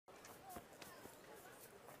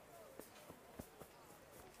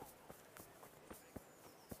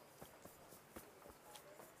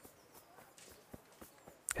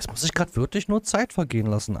Jetzt muss ich gerade wirklich nur Zeit vergehen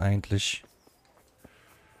lassen, eigentlich.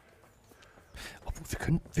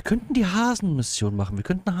 Obwohl, wir könnten die Hasenmission machen. Wir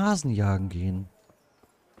könnten Hasen jagen gehen.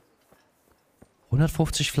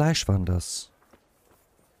 150 Fleisch waren das.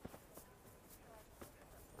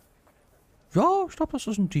 Ja, ich glaube, das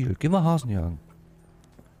ist ein Deal. Gehen wir Hasen jagen.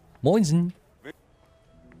 Moinsen.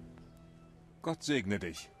 Gott segne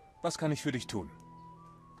dich. Was kann ich für dich tun?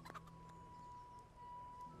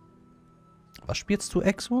 Was spielst du,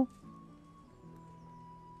 Exo?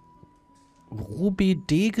 Ruby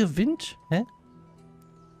D gewinnt? Hä?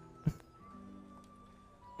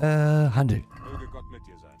 Handel. Möge Gott mit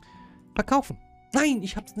dir sein. Verkaufen. Nein,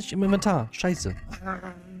 ich hab's nicht im Inventar. Scheiße.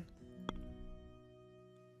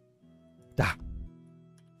 Da.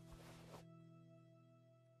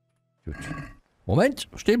 Gut. Moment,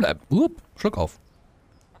 stehen bleiben. Schluck auf.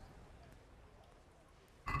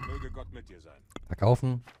 Möge Gott mit dir sein.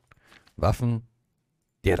 Verkaufen. Waffen.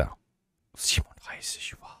 Der da.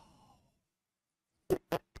 37. Wow.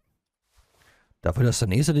 Dafür, dass der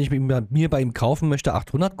nächste, den ich mir bei ihm kaufen möchte,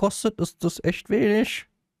 800 kostet, ist das echt wenig.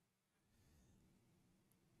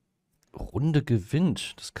 Runde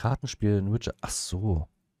gewinnt. Das Kartenspiel in Witcher. Ach so.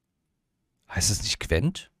 Heißt es nicht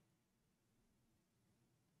Gwent?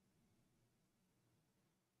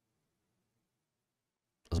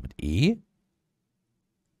 Also mit E?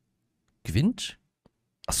 Gwent?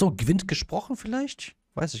 Ach so, Gwent gesprochen vielleicht?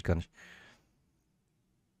 Weiß ich gar nicht.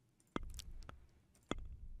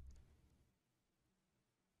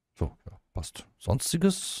 So, ja, passt.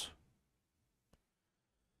 Sonstiges?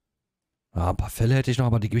 Ah, ein paar Fälle hätte ich noch,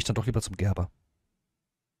 aber die gebe ich dann doch lieber zum Gerber.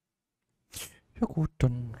 Ja gut,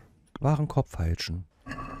 dann Warenkorb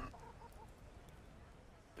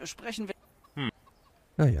Besprechen wir.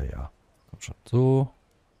 Ja. Komm schon. So.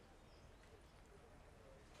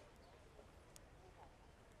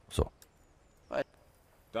 So.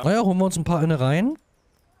 Naja, holen wir uns ein paar Innereien,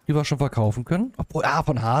 die wir schon verkaufen können. Obwohl,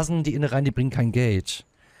 von Hasen, die Innereien, die bringen kein Geld.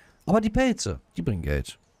 Aber die Pelze, die bringen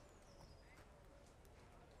Geld.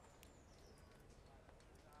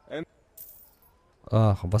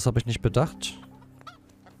 Ach, und was habe ich nicht bedacht?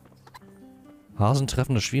 Hasen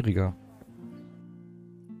treffen ist schwieriger.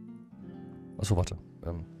 Achso, warte.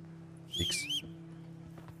 X.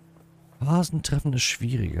 Hasen treffen ist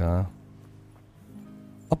schwieriger.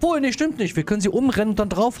 Obwohl, nee, stimmt nicht. Wir können sie umrennen und dann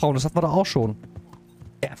draufhauen. Das hatten wir da auch schon.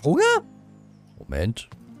 Er hat Hunger? Moment.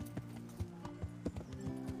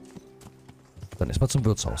 Dann erstmal zum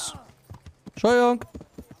Wirtshaus. Entschuldigung.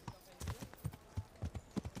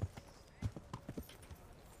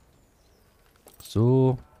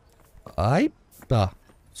 So. Da.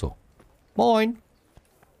 So. Moin.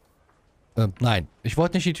 Nein. Ich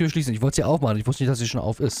wollte nicht die Tür schließen. Ich wollte sie aufmachen. Ich wusste nicht, dass sie schon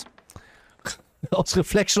auf ist. Aus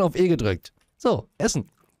Reflection auf E gedrückt. So, Essen.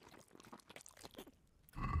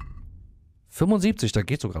 75, da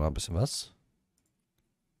geht sogar noch ein bisschen was.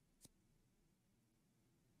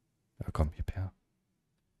 Ja, komm, gib her.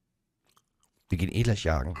 Wir gehen eh gleich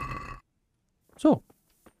jagen. So.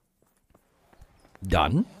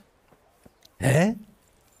 Dann. Hä?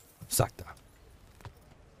 Sagt er.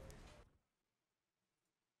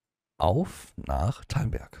 Auf nach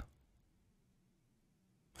Teilberg.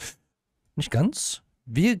 Nicht ganz.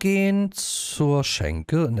 Wir gehen zur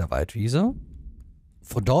Schenke in der Waldwiese.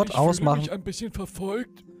 Von dort aus machen... Ich fühle mich ein bisschen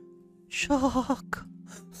verfolgt. Schock.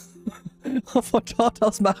 Von dort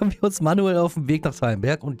aus machen wir uns manuell auf den Weg nach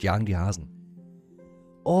Teilberg und jagen die Hasen.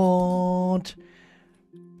 Und...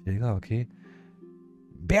 Digga, okay.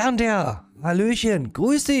 Bernder, Hallöchen,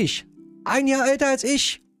 grüß dich. Ein Jahr älter als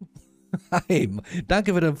ich. Hi,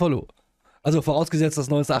 danke für dein Follow. Also vorausgesetzt, dass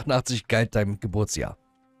 1988 galt dein Geburtsjahr.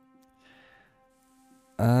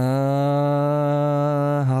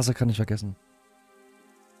 Hase kann ich vergessen.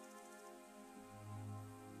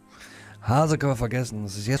 Hase können wir vergessen.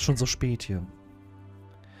 Es ist jetzt schon so spät hier.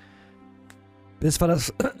 Bis wir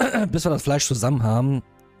das Fleisch zusammen haben,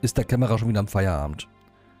 ist der Kämmerer schon wieder am Feierabend.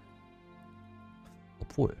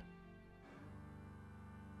 Obwohl.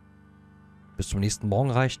 Bis zum nächsten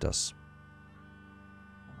Morgen reicht das.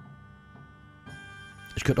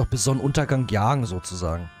 Ich könnte auch bis Sonnenuntergang jagen,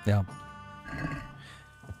 sozusagen. Ja.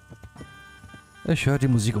 Ich höre die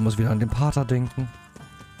Musik und muss wieder an den Pater denken.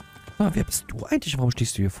 Ah, wer bist du eigentlich? Warum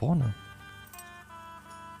stehst du hier vorne?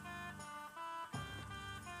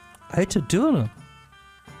 Alte Dirne.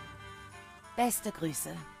 Beste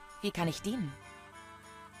Grüße. Wie kann ich dienen?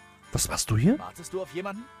 Was machst du hier? Wartest du auf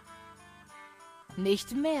jemanden?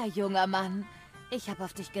 Nicht mehr, junger Mann. Ich habe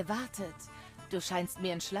auf dich gewartet. Du scheinst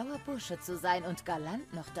mir ein schlauer Bursche zu sein und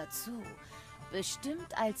galant noch dazu.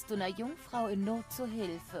 Bestimmt eilst du einer Jungfrau in Not zu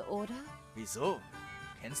Hilfe, oder? Wieso?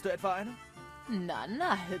 Kennst du etwa eine? Na,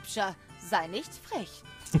 na, Hübscher, sei nicht frech.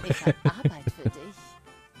 Ich hab Arbeit für dich.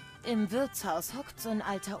 Im Wirtshaus hockt so ein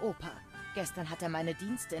alter Opa. Gestern hat er meine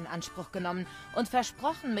Dienste in Anspruch genommen und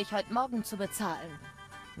versprochen, mich heute Morgen zu bezahlen.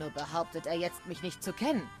 Nur behauptet er jetzt, mich nicht zu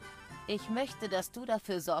kennen. Ich möchte, dass du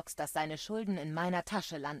dafür sorgst, dass seine Schulden in meiner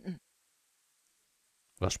Tasche landen.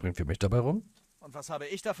 Was springt für mich dabei rum? Und was habe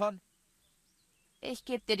ich davon? Ich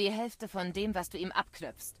gebe dir die Hälfte von dem, was du ihm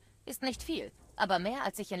abknöpfst. Ist nicht viel, aber mehr,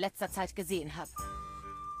 als ich in letzter Zeit gesehen habe.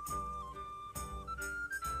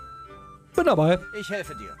 Bin dabei. Ich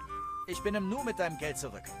helfe dir. Ich bin im Nu mit deinem Geld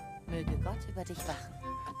zurück. Möge Gott über dich wachen.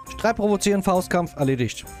 Streit provozieren, Faustkampf,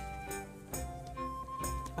 erledigt.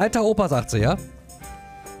 Alter Opa, sagt sie, ja?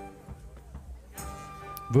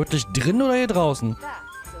 Wirklich drin oder hier draußen? Da,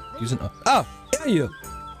 so Die sind... Ah, der hier.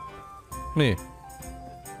 Nee.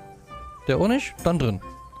 Der auch nicht? Dann drin.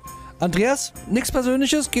 Andreas, nichts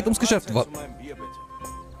Persönliches, geht ums Geschäft. Zu meinem Bier, bitte.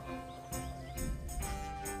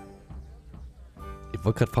 Ich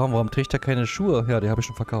wollte gerade fragen, warum trägt er keine Schuhe? Ja, die habe ich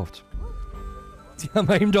schon verkauft. Die haben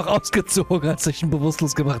wir ihm doch ausgezogen, als ich ihn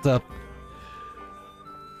bewusstlos gemacht habe.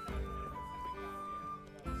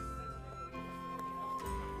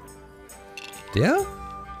 Der?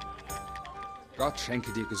 Gott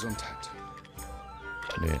schenke dir Gesundheit.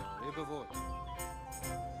 Nee. Lebe wohl.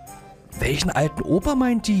 Welchen alten Opa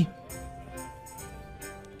meint die?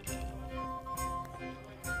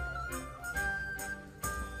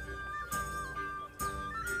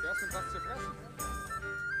 Wie wär's mit was zu fressen?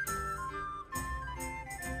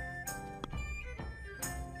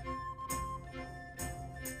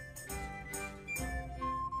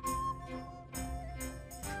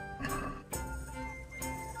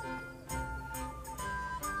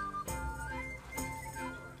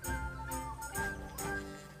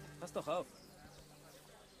 Pass doch auf.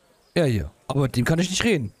 Ja, hier. Aber mit dem kann ich nicht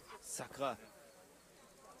reden. Sakra.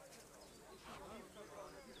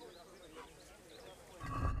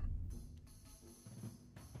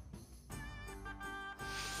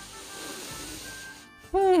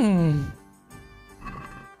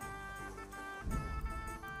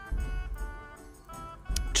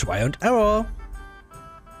 Try and Error.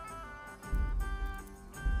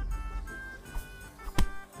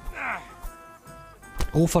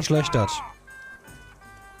 Ruf verschlechtert.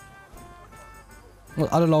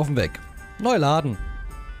 Und alle laufen weg. Neu laden.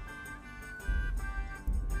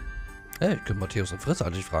 Ey, ich könnte Matthäus und Frisse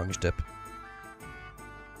eigentlich fragen, ich Depp.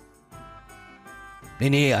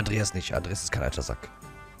 Nee, Andreas nicht. Andreas ist kein alter Sack.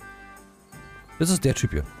 Das ist der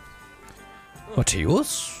Typ hier.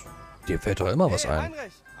 Matthäus? Dir fällt doch immer was ein.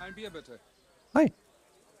 Heinrich! Ein Bier bitte. Hi.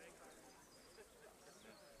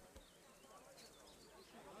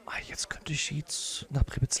 Ah, jetzt könnte ich jetzt nach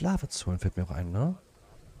Pribitzlawitz holen, fällt mir auch ein, ne?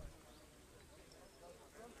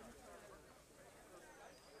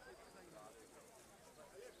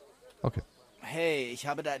 Okay. Hey, ich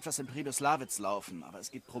habe da etwas in Pribislawitz laufen, aber es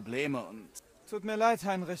gibt Probleme und... Tut mir leid,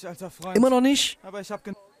 Heinrich, alter Freund. Immer noch nicht? Aber ich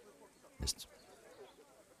habe... Mist.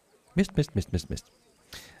 Mist.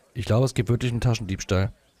 Ich glaube, es gibt wirklich einen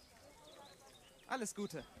Taschendiebstahl. Alles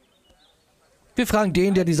Gute. Wir fragen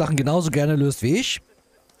den, der die Sachen genauso gerne löst wie ich.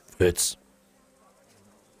 Fritz.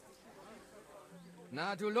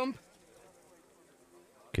 Na, du Lump?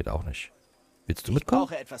 Geht auch nicht. Willst du Ich mitkommen?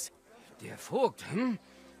 brauche etwas. Der Vogt, hm?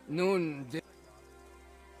 Nun, der...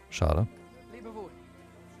 Schade. Lebe wohl.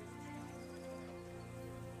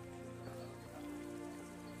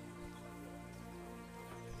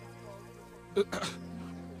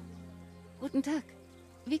 Guten Tag.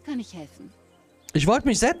 Wie kann ich helfen? Ich wollte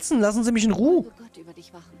mich setzen. Lassen Sie mich in Ruhe. Möge Gott über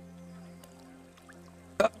dich wachen.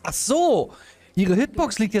 Ach so. Ihre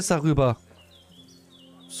Hitbox liegt jetzt darüber.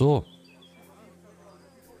 So.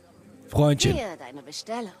 Freundchen. Hier, deine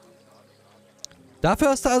Bestellung. Dafür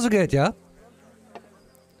hast du also Geld, ja?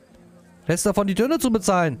 Lässt davon die Töne zu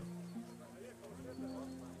bezahlen.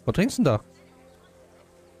 Was trinkst du denn da?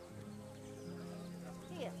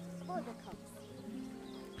 Hier, wohlbekommst.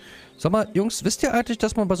 Sag mal, Jungs, wisst ihr eigentlich,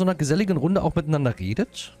 dass man bei so einer geselligen Runde auch miteinander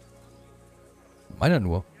redet? Meiner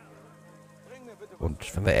nur.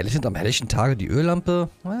 Und wenn wir ehrlich sind, am helllichen Tage die Öllampe.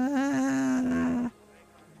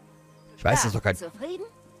 Ich weiß, das Zufrieden?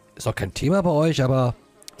 ist doch kein Thema bei euch, aber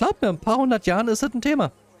glaubt mir, in ein paar hundert Jahren ist das ein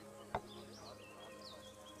Thema.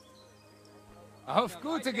 Auf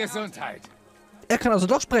gute Gesundheit. Er kann also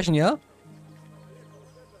doch sprechen, ja?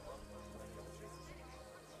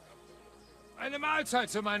 Eine Mahlzeit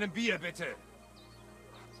zu meinem Bier, bitte.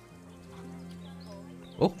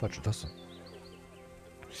 Oh, falsche Taste.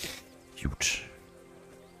 Gut.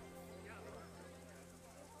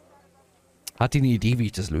 Hat die eine Idee, wie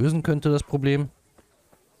ich das lösen könnte, das Problem?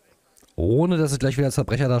 Ohne, dass ich gleich wieder als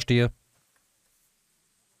Verbrecher da stehe.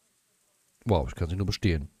 Wow, ich kann sie nur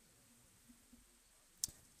bestehen.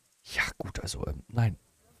 Ja, gut, also, nein.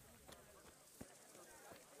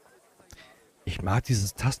 Ich mag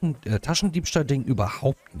dieses Taschendiebstahl-Ding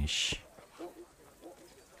überhaupt nicht.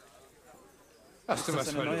 Hast du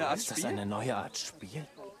was verloren? Ist das eine neue Art Spiel?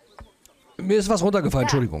 Mir ist was runtergefallen,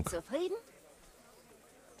 Entschuldigung. Zufrieden?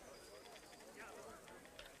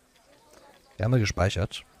 Wir haben ja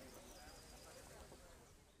gespeichert.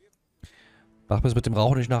 Mach mir es mit dem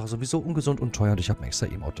Rauchen nicht nach. Sowieso ungesund und teuer und ich habe ein extra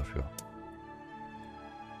Emote dafür.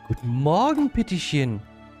 Guten Morgen, Pittchen.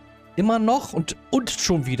 Immer noch und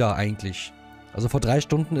schon wieder eigentlich. Also vor 3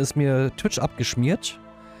 Stunden ist mir Twitch abgeschmiert.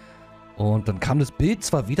 Und dann kam das Bild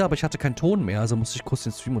zwar wieder, aber ich hatte keinen Ton mehr. Also musste ich kurz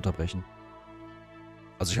den Stream unterbrechen.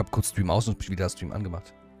 Also ich habe kurz Stream aus und wieder Stream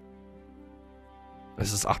angemacht.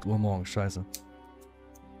 Es ist 8 Uhr morgens, scheiße.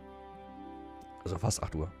 Also fast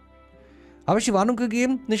 8 Uhr. Habe ich die Warnung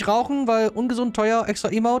gegeben? Nicht rauchen, weil ungesund, teuer, extra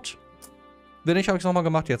Emote? Wenn nicht, habe ich es nochmal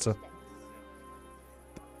gemacht jetzt. Okay,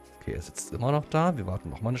 er sitzt immer noch da. Wir warten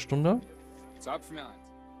nochmal eine Stunde. Zapf mir eins.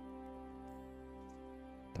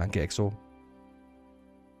 Danke, Exo.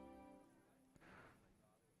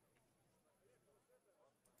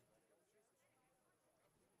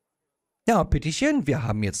 Ja, Pittchen, wir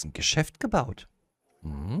haben jetzt ein Geschäft gebaut.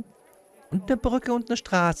 Mhm. Und eine Brücke und eine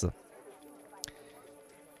Straße.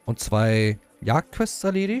 Und 2 Jagdquests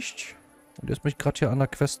erledigt. Und jetzt bin ich gerade hier an der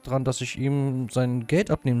Quest dran, dass ich ihm sein Geld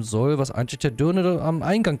abnehmen soll, was eigentlich der Dirne am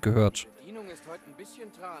Eingang gehört. Die Bedienung ist heute ein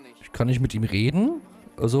bisschen tranig. Ich kann nicht mit ihm reden.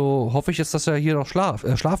 Also hoffe ich jetzt, dass er hier noch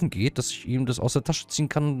schlafen geht, dass ich ihm das aus der Tasche ziehen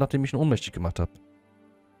kann, nachdem ich ihn ohnmächtig gemacht habe.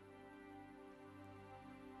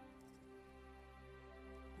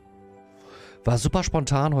 War super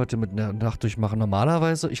spontan heute mit einer Nacht durchmachen.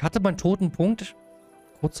 Normalerweise, ich hatte meinen toten Punkt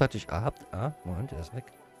kurzzeitig gehabt. Ah, Moment, der ist weg.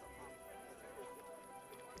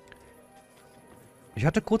 Ich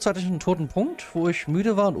hatte kurzzeitig einen toten Punkt, wo ich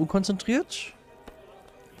müde war und unkonzentriert.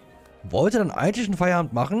 Wollte dann eigentlich einen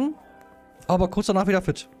Feierabend machen, aber kurz danach wieder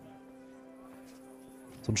fit.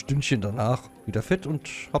 So ein Stündchen danach wieder fit und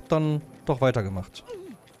hab dann doch weitergemacht.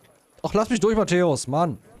 Ach, lass mich durch, Matthäus,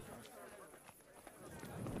 Mann.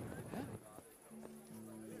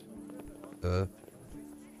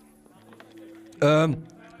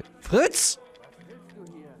 Fritz?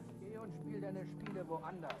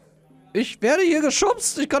 Ich werde hier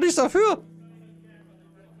geschubst. Ich kann nichts dafür.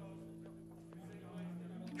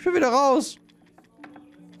 Ich will wieder raus.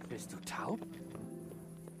 Bist du taub?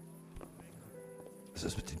 Was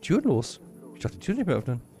ist mit den Türen los? Ich dachte, die Tür nicht mehr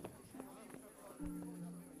öffnen.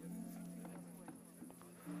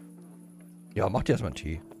 Ja, mach dir erstmal einen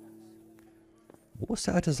Tee. Wo ist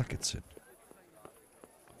der alte Sack jetzt hin?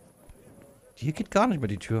 Hier geht gar nicht mehr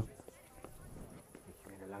die Tür.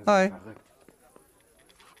 Hi.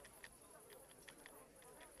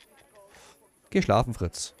 Geh schlafen,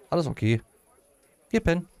 Fritz. Alles okay. Geh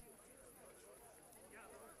pennen.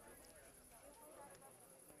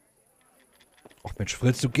 Ach Mensch,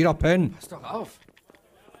 Fritz, du geh doch pennen. Pass doch auf.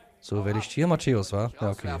 So, wer liegt hier? Matthäus, wa?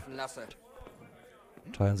 Ja, okay. Auswerfen lasse.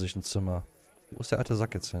 Teilen sich ein Zimmer. Wo ist der alte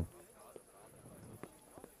Sack jetzt hin?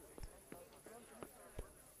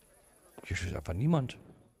 Hier steht einfach niemand.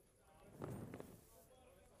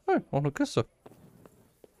 Hey, noch eine Kiste.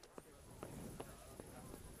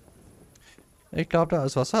 Ich glaube, da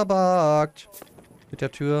ist was verbuggt. Mit der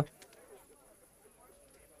Tür.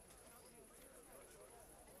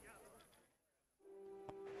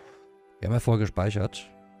 Wir haben ja vorher gespeichert.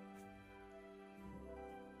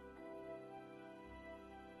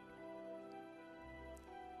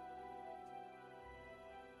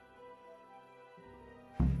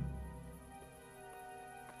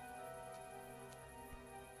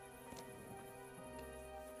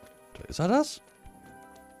 Da ist er das?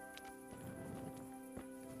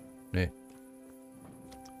 Nee.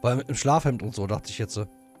 Weil mit dem Schlafhemd und so, dachte ich jetzt.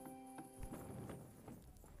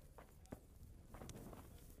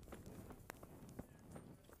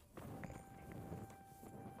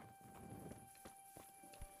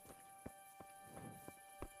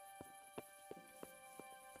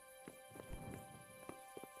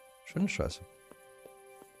 Schöne Scheiße.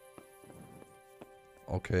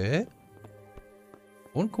 Okay.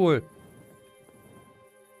 Uncool.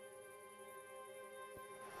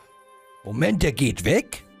 Moment, der geht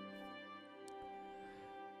weg?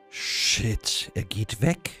 Shit, er geht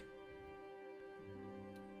weg.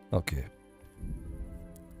 Okay.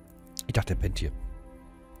 Ich dachte, er pennt hier.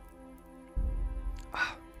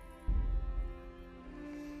 Ah.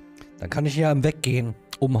 Dann kann ich ja im Weggehen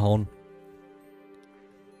umhauen.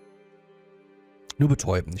 Nur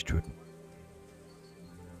betäuben, nicht töten.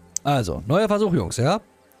 Also, neuer Versuch, Jungs, ja?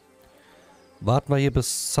 warten wir hier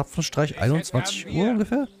bis Zapfenstreich 21 Uhr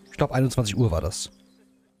ungefähr? Ich glaube 21 Uhr war das.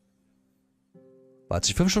 Weil als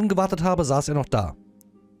ich 5 Stunden gewartet habe, saß er noch da.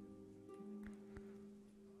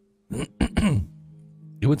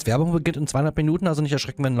 Übrigens, Werbung beginnt in 200 Minuten, also nicht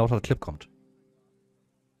erschrecken, wenn ein lauter Clip kommt.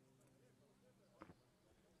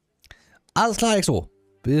 Alles klar, Exo.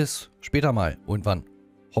 Bis später mal. Irgendwann.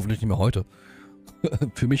 Hoffentlich nicht mehr heute.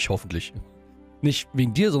 Für mich hoffentlich. Nicht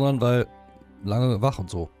wegen dir, sondern weil lange wach und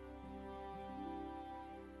so.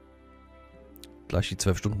 Gleich die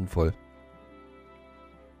 12 Stunden voll.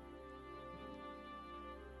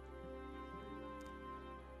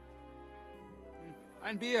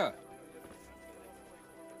 Ein Bier.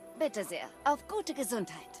 Bitte sehr. Auf gute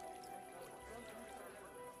Gesundheit.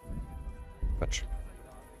 Quatsch.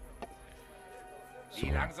 Wie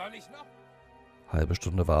lang soll ich noch? Halbe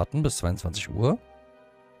Stunde warten bis 22 Uhr.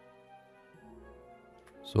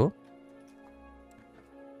 So.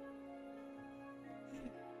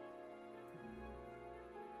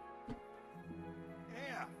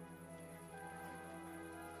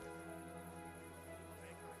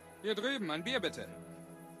 Hier drüben, ein Bier bitte.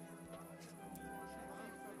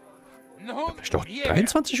 Nun, Ist doch Bier.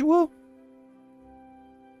 23 Uhr?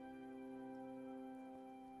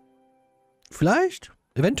 Vielleicht?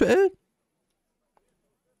 Eventuell?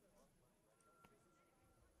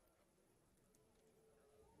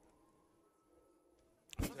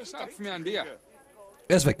 Stopf mir ein Bier.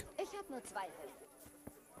 Er ist weg. Ich habe nur Zweifel.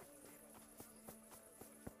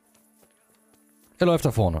 Er läuft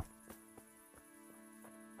da vorne.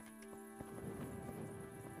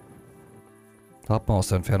 Da hat man aus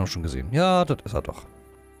der Entfernung schon gesehen. Ja, das ist er doch.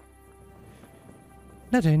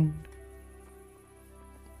 Na denn.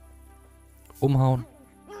 Umhauen.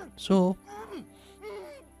 So.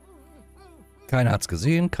 Keiner hat's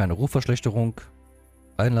gesehen. Keine Rufverschlechterung.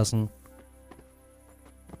 Einlassen.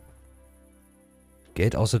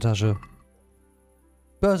 Geld aus der Tasche.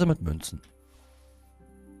 Börse mit Münzen.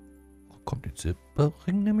 Kommt den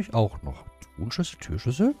Silberring nämlich auch noch. Truhenschlüssel,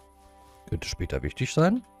 Türschlüssel. Könnte später wichtig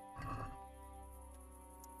sein.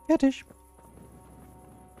 Fertig.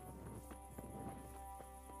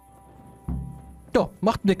 Ja,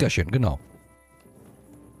 macht ein Nickerchen, genau.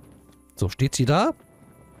 So, steht sie da?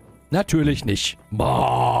 Natürlich nicht.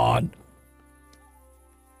 Mann!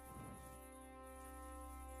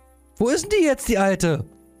 Wo ist denn die jetzt, die Alte?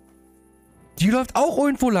 Die läuft auch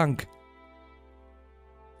irgendwo lang.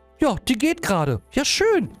 Ja, die geht gerade. Ja,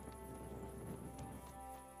 schön.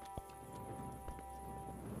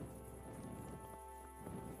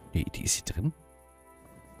 Nee, die ist hier drin.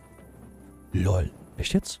 Lol.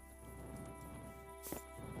 Echt jetzt?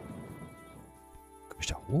 Komm ich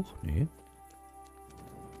da hoch? Nee.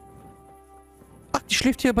 Ach, die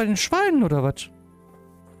schläft hier bei den Schweinen, oder was?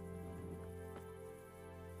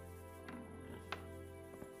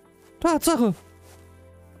 Tatsache.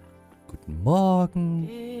 Guten Morgen.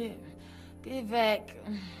 Geh weg.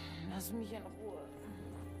 Lass mich in Ruhe.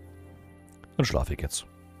 Dann schlafe ich jetzt.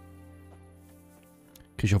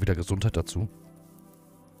 Kriege ich auch wieder Gesundheit dazu.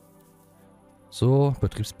 So,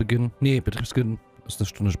 Betriebsbeginn. Nee, Betriebsbeginn ist eine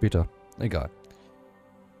Stunde später. Egal.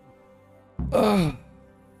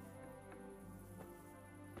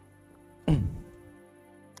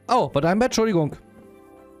 Oh, bei deinem Bett, Entschuldigung.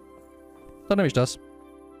 Dann nehme ich das.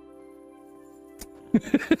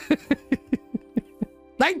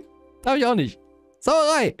 Nein, darf ich auch nicht.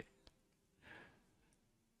 Sauerei.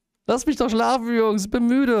 Lass mich doch schlafen, Jungs. Ich bin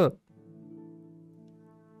müde.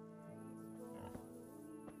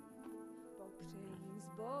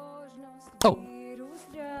 Oh.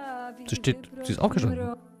 Sie ist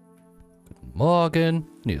aufgestanden. Guten Morgen.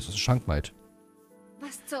 Nee, es ist ein Schankmaid.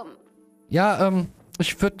 Was zum... Ja,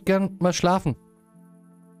 ich würde gern mal schlafen.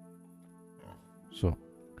 So,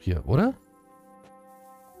 hier, oder?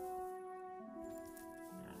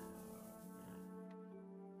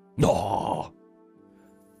 Oh!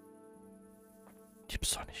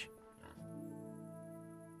 Gibt's doch nicht.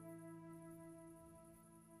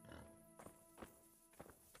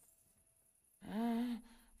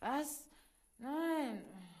 Was? Nein.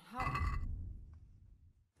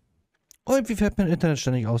 Und wie fällt mein Internet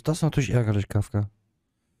ständig aus? Das ist natürlich ärgerlich, Kafka.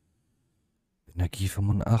 Energie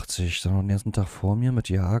 85. Dann noch den ersten Tag vor mir mit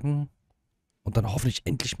Jagen. Und dann hoffentlich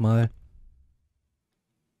endlich mal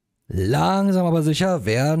langsam aber sicher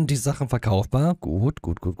werden die Sachen verkaufbar. Gut,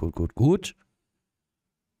 gut, gut, gut, gut, gut.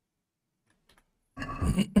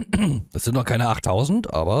 Das sind noch keine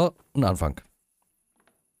 8000, aber ein Anfang.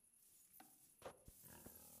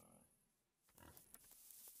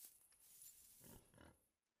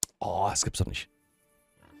 Oh, das gibt's doch nicht.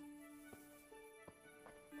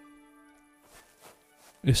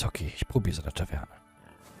 Ist okay, ich probiere es in der Taverne.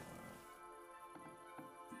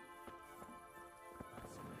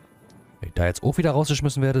 Wenn ich da jetzt auch wieder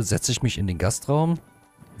rausgeschmissen werde, setze ich mich in den Gastraum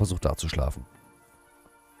und versuche da zu schlafen.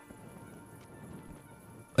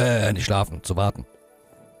 Nicht schlafen, zu warten.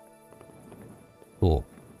 So.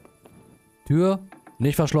 Tür,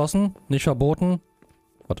 nicht verschlossen, nicht verboten.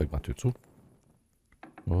 Warte, ich mach Tür zu.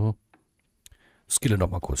 So. Skille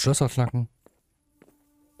nochmal kurz Schlösser knacken.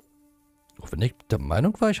 Auch wenn ich der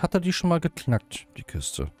Meinung war, ich hatte die schon mal geknackt, die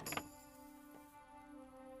Kiste.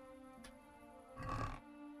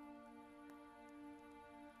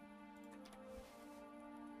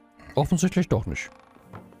 Offensichtlich doch nicht.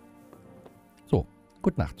 So,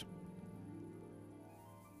 gute Nacht.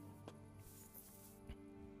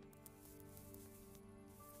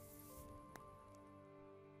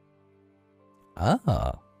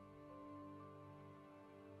 Ah.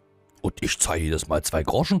 Und ich zahle jedes Mal 2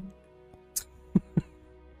 Groschen.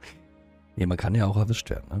 Nee, man kann ja auch erwischt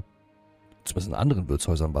werden, ne? Zumindest in anderen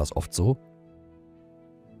Wirtshäusern war es oft so.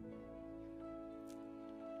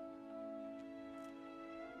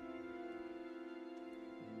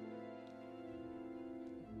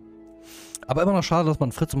 Aber immer noch schade, dass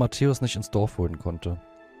man Fritz und Matthäus nicht ins Dorf holen konnte.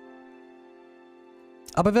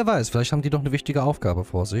 Aber wer weiß, vielleicht haben die doch eine wichtige Aufgabe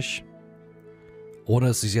vor sich. Ohne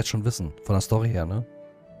dass sie es jetzt schon wissen. Von der Story her, ne?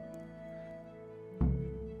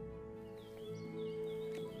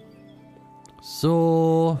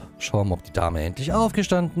 So. Schauen wir mal, ob die Dame endlich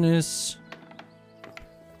aufgestanden ist.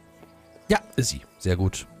 Ja, ist sie. Sehr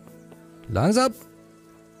gut. Langsam.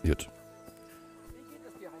 Gut.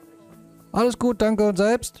 Alles gut, danke und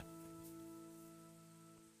selbst.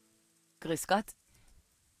 Grüß Gott.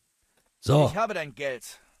 So. Ich habe dein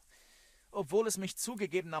Geld. Obwohl es mich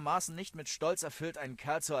zugegebenermaßen nicht mit Stolz erfüllt, einen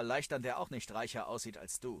Kerl zu erleichtern, der auch nicht reicher aussieht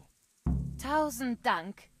als du. 1000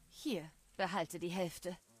 Dank. Hier, behalte die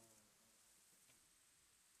Hälfte.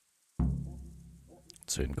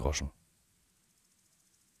 10 Groschen.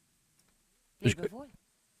 Lebe wohl.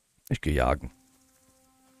 Ich gehe jagen.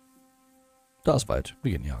 Da ist weit.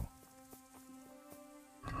 Wir gehen jagen.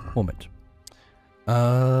 Moment.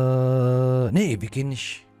 Nee, wir gehen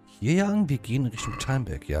nicht hier jagen. Wir gehen Richtung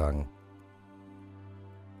Teilberg jagen.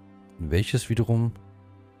 Welches wiederum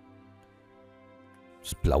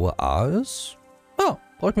das blaue A ist? Ah,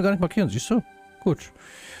 brauche ich mir gar nicht markieren, siehst du? Gut.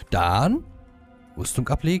 Dann Rüstung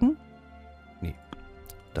ablegen. Nee.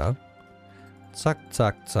 Da. Zack,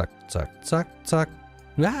 zack, zack, zack, zack, zack.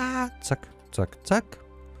 Ja, zack, zack, zack.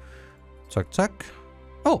 Zack, zack.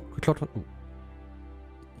 Oh, geklaut.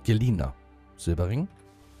 Gelina. Silberring.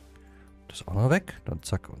 Das auch noch weg. Dann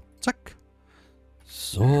zack und zack.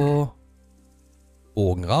 So.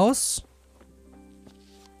 Bogen raus.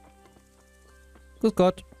 Grüß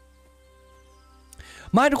Gott.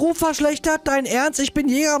 Mein Ruf verschlechtert, dein Ernst? Ich bin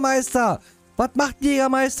Jägermeister. Was macht ein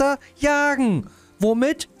Jägermeister? Jagen.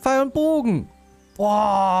 Womit? Pfeil und Bogen.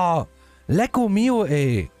 Boah. Lecco mio,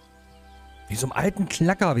 ey. Wie so einem alten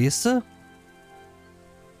Knacker, weißt du?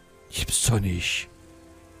 Gibt's doch nicht.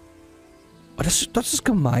 Oh, das ist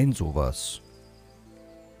gemein, sowas.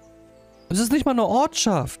 Das ist nicht mal eine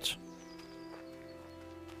Ortschaft.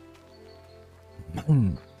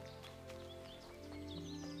 Mann.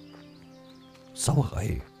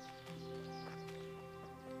 Sauerei.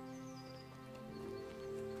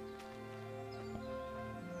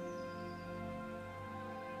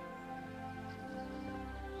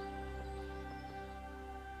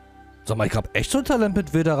 Sag mal, ich hab echt so ein Talent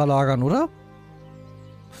mit Wilderer lagern, oder?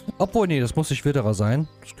 Obwohl, nee, das muss nicht Wilderer sein.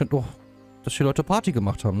 Das könnte doch, dass die Leute Party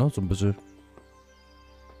gemacht haben, ne? So ein bisschen.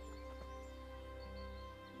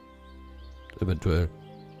 Eventuell.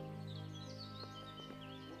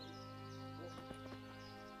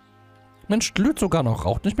 Mensch, glüht sogar noch.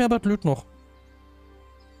 Raucht nicht mehr, aber glüht noch.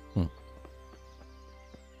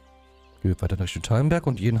 Geht weiter durch den Teilenberg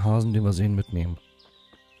und jeden Hasen, den wir sehen, mitnehmen.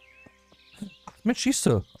 Ach, Mensch, schießt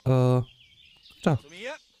du. Da. Zu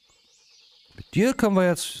mir? Mit dir können wir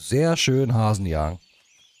jetzt sehr schön Hasen jagen.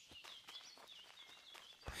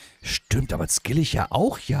 Stimmt, aber jetzt will ich ja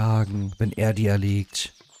auch jagen, wenn er die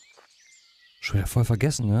erlegt. Schon wieder voll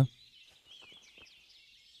vergessen, ne?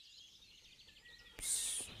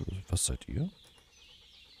 Was seid ihr?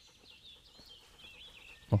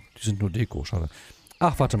 Oh, die sind nur Deko, schade.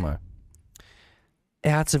 Ach, warte mal.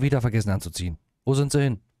 Er hat sie wieder vergessen anzuziehen. Wo sind sie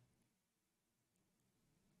hin?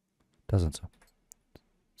 Da sind sie.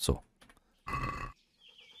 So.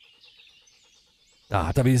 Da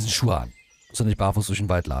hat er wenigstens Schuhe an. Muss er nicht barfuß durch den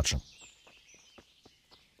Wald latschen.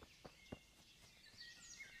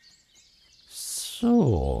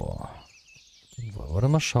 So. Wollen wir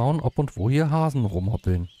mal schauen, ob und wo hier Hasen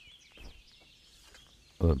rumhoppeln.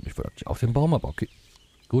 Ich wollte nicht auf den Baum, aber okay.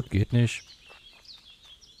 Gut, geht nicht.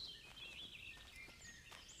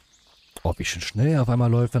 Oh, wie schön schnell er auf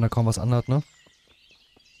einmal läuft, wenn er kaum was anhat, ne?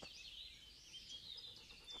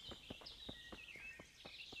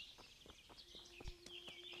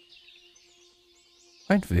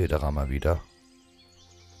 Ein Wilderer mal wieder.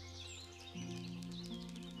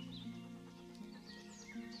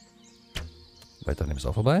 Weiter nimmst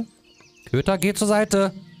auch vorbei. Köter, geh zur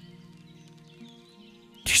Seite.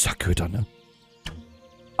 Dieser Köter, ne?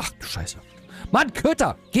 Ach du Scheiße. Mann,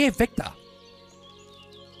 Köter, geh weg da.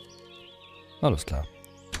 Alles klar.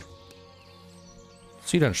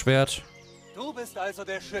 Zieh dein Schwert. Du bist also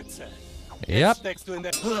der Schütze. Ja. Jetzt steckst du in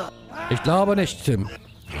der... Ich glaube nicht, Tim.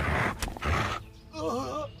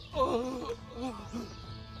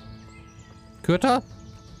 Köter?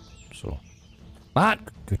 So. Mann,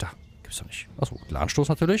 Köter. Gibt's doch nicht. Achso, Glanstoß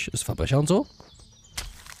natürlich. Ist Verbrecher und so.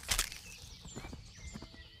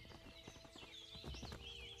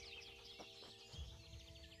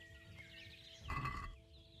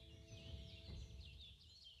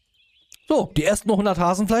 So, die ersten noch 100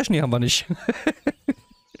 Hasenfleisch? Nee, haben wir nicht.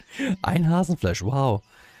 Ein Hasenfleisch, wow.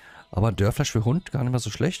 Aber Dörrfleisch für Hund gar nicht mehr so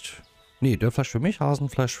schlecht. Nee, Dörrfleisch für mich,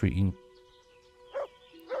 Hasenfleisch für ihn.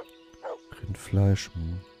 Rindfleisch.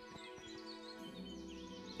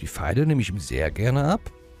 Die Pfeile nehme ich ihm sehr gerne ab.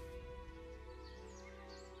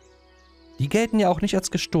 Die gelten ja auch nicht als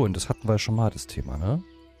gestohlen. Das hatten wir ja schon mal, das Thema, ne?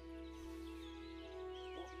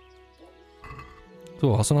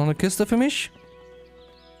 So, hast du noch eine Kiste für mich?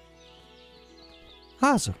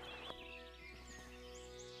 Hase.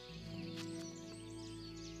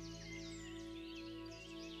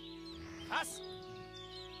 Was?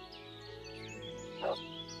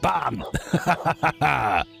 Bam!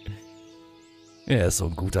 Er ist so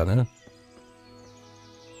ein guter, ne?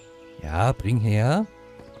 Ja, bring her.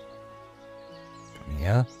 Komm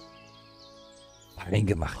her. Fein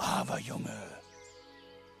gemacht. Braver Junge.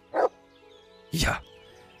 Ja.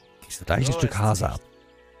 Kriegst du gleich ein So Stück ist Hase es ab.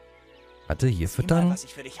 Warte, hier Sieh mal, füttern. was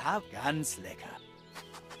ich für dich habe. Ganz lecker.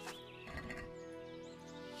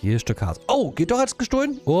 Hier ein Stück Hase. Oh, geht doch als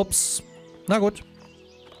gestohlen? Ups. Na gut.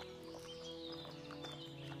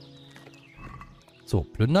 So,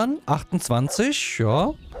 plündern. 28,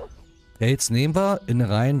 ja. Pelz nehmen wir.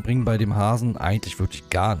 Innereien bringen bei dem Hasen eigentlich wirklich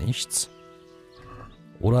gar nichts.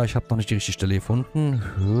 Oder ich habe noch nicht die richtige Stelle gefunden.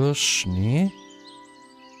 Hirsch, nee.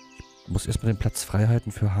 Ich muss erstmal den Platz frei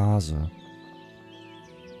halten für Hase.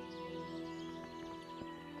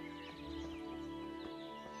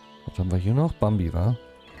 Was haben wir hier noch? Bambi, wa?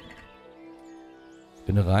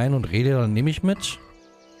 Bin rein und rede, dann nehme ich mit.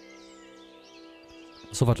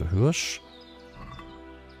 Achso, warte, Hirsch.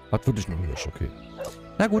 Hat wirklich nur Hirsch, okay.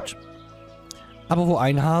 Na gut. Aber wo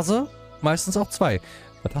ein Hase, meistens auch zwei.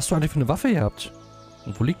 Was hast du eigentlich für eine Waffe gehabt?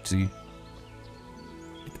 Und wo liegt sie?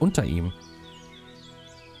 Liegt unter ihm.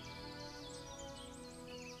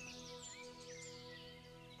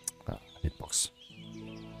 Ah, Hitbox.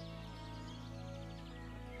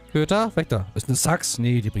 Köter, weg da. Ist eine Sax?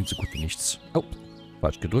 Nee, die bringt so gut wie nichts. Oh,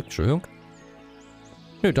 falsch gedrückt, Entschuldigung.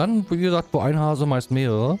 Nö, dann, wie gesagt, wo ein Hase, meist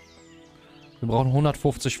mehrere. Wir brauchen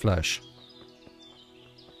 150 Fleisch.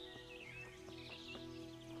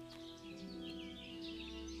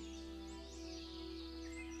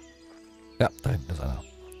 Ja, da hinten ist einer.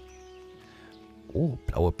 Oh,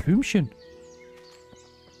 blaue Blümchen.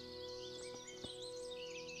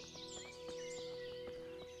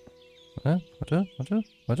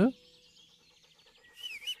 Warte.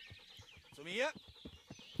 Zu mir?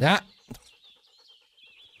 Ja.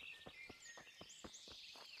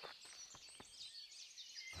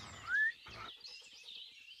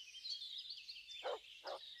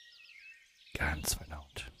 Ganz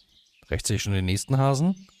verlaut. Rechts sehe ich schon den nächsten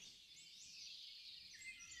Hasen.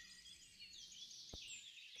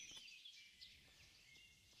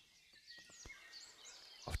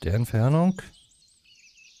 Auf der Entfernung.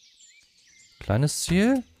 Kleines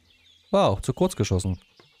Ziel. Wow, zu kurz geschossen.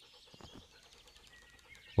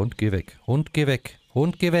 Hund, geh weg. Hund, geh weg.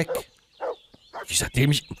 Hund, geh weg. Dieser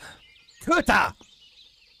dämlich... Köter!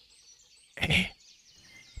 Ey.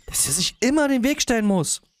 Dass er sich immer den Weg stellen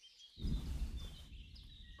muss.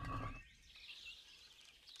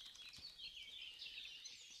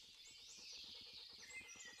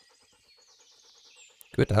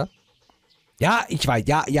 Köter? Ja, ich weiß.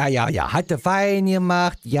 Ja. Hatte fein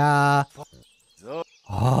gemacht. Ja. So.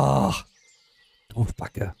 Oh.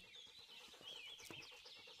 Doofbacke.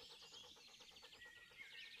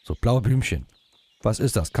 So, blaue Blümchen. Was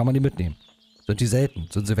ist das? Kann man die mitnehmen? Sind die selten?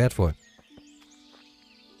 Sind sie wertvoll?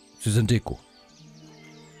 Sie sind Deko.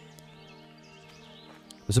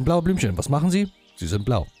 Das sind blaue Blümchen. Was machen sie? Sie sind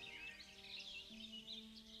blau.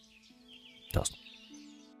 Das.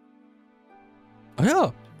 Ach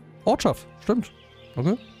ja, Ortschaft. Stimmt.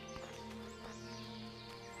 Okay.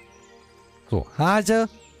 So, Hase.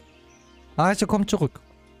 Hase, komm zurück.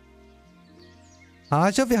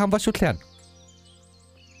 Hase, wir haben was zu klären.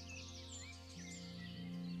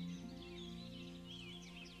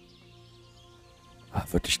 Ah,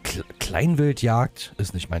 wirklich, Kleinwildjagd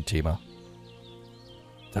ist nicht mein Thema.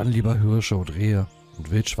 Dann lieber Hirsche und Rehe und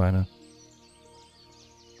Wildschweine.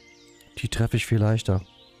 Die treffe ich viel leichter.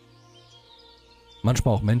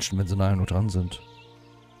 Manchmal auch Menschen, wenn sie nahe nur dran sind.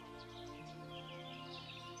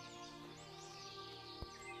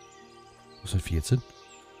 Wo ist der 14?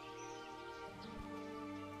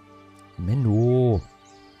 Menno.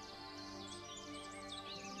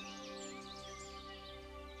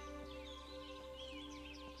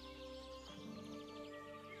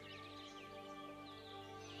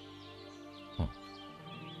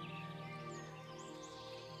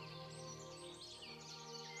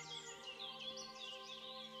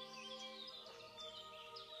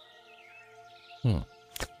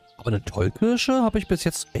 Aber eine Tollkirsche habe ich bis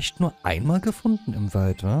jetzt echt nur einmal gefunden im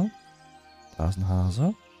Wald, wa? Da ist ein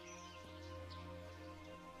Hase.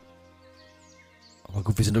 Aber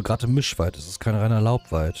gut, wir sind doch gerade im Mischwald. Das ist kein reiner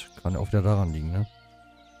Laubwald. Kann ja auch wieder daran liegen, ne?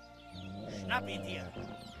 Schnapp ihn dir.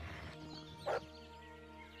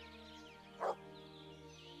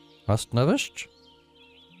 Hast du ihn erwischt?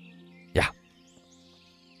 Ja.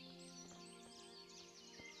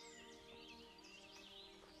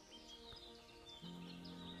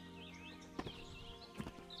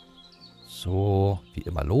 So, wie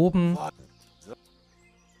immer loben.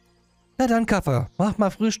 Na dann, Kaffer, mach mal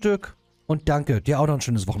Frühstück. Und danke, dir auch noch ein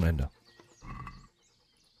schönes Wochenende.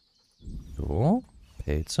 So,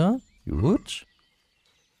 Pelzer, gut.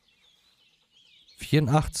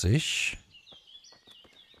 84.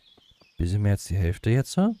 Bisschen mehr als die Hälfte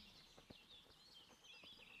jetzt.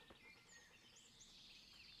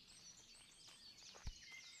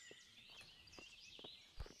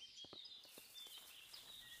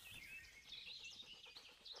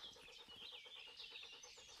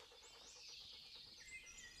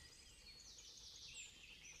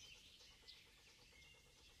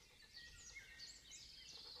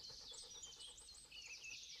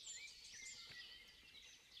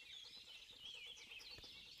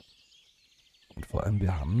 Vor allem,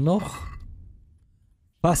 wir haben noch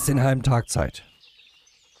fast den halben Tag Zeit,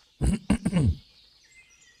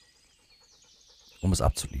 um es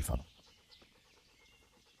abzuliefern.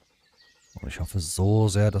 Und ich hoffe so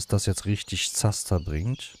sehr, dass das jetzt richtig Zaster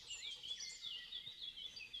bringt.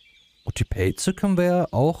 Und die Pelze können wir ja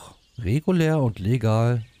auch regulär und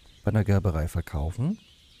legal bei einer Gerberei verkaufen.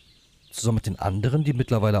 Zusammen mit den anderen, die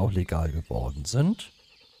mittlerweile auch legal geworden sind.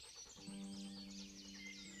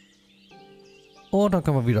 Und dann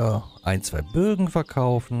können wir wieder 1, 2 Bögen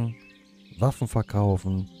verkaufen, Waffen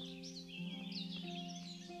verkaufen.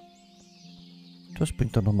 Das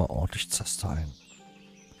bringt dann nochmal ordentlich Zaster ein.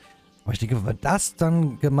 Aber ich denke, wenn wir das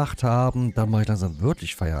dann gemacht haben, dann mache ich langsam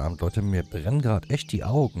wirklich Feierabend. Leute, mir brennen gerade echt die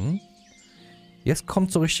Augen. Jetzt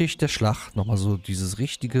kommt so richtig der Schlag. Nochmal so dieses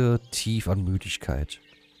richtige Tief an Müdigkeit.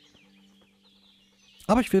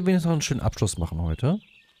 Aber ich will wenigstens noch einen schönen Abschluss machen heute.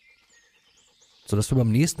 So, dass wir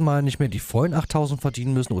beim nächsten Mal nicht mehr die vollen 8000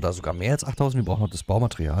 verdienen müssen oder sogar mehr als 8000. Wir brauchen noch das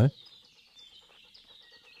Baumaterial.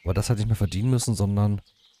 Aber das halt nicht mehr verdienen müssen, sondern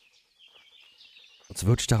uns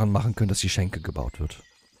wirklich daran machen können, dass die Schenke gebaut wird.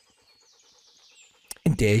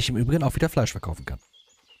 In der ich im Übrigen auch wieder Fleisch verkaufen kann.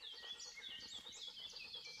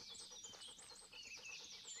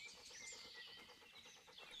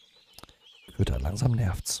 Köter, langsam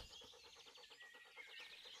nervt's.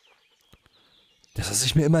 Dass er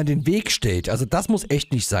sich mir immer in den Weg stellt. Also das muss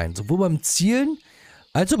echt nicht sein. Sowohl beim Zielen,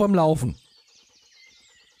 als auch beim Laufen.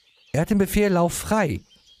 Er hat den Befehl, lauf frei.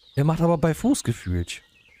 Er macht aber bei Fuß gefühlt.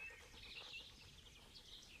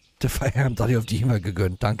 Der Feierabend hat dir auf die Himmel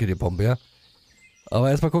gegönnt. Danke dir, Pombeer.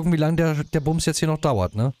 Aber erstmal gucken, wie lange der Bums jetzt hier noch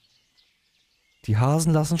dauert, ne? Die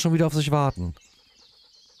Hasen lassen schon wieder auf sich warten.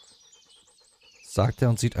 Sagt er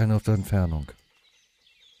und sieht einen auf der Entfernung.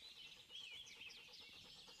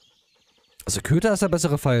 Also Köter ist der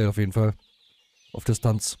bessere Pfeil auf jeden Fall. Auf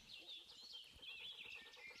Distanz.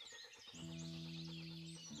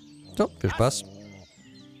 So, viel Spaß.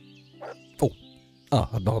 Oh.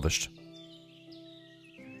 Ah, hat noch erwischt.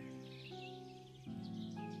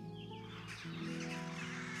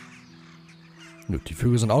 Nö, die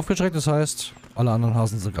Vögel sind aufgeschreckt, das heißt, alle anderen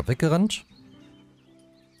Hasen sind gerade weggerannt.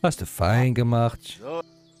 Hast du fein gemacht.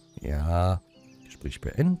 Ja. Gespräch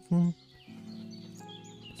beenden.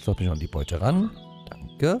 Jetzt lass mich an die Beute ran.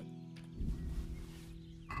 Danke.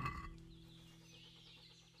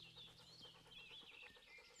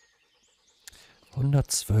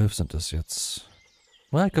 112 sind es jetzt.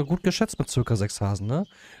 Na, ich habe gut geschätzt mit circa 6 Hasen, ne?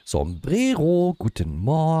 Sombrero, guten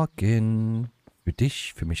Morgen. Für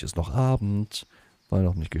dich, für mich ist noch Abend. War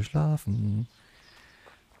noch nicht geschlafen.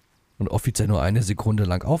 Und offiziell nur 1 Sekunde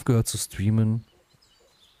lang aufgehört zu streamen.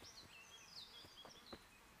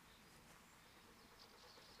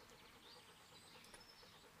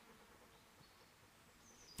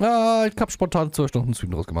 Ja, ich habe spontan 12 Stunden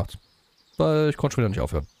Stream draus gemacht. Weil ich konnte schon wieder nicht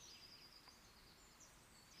aufhören.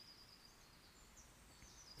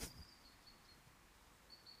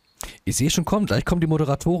 Ich sehe schon kommen, gleich kommen die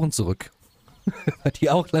Moderatoren zurück. Weil die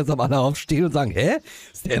auch langsam alle aufstehen und sagen, hä?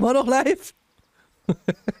 Ist der immer noch live?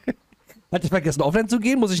 Hat ich vergessen offline zu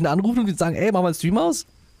gehen? Muss ich ihn anrufen und sagen, ey, mach mal den Stream aus?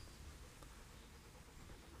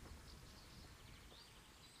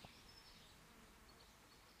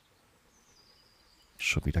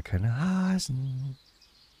 Schon wieder keine Hasen.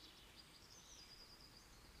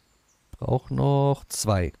 Brauch noch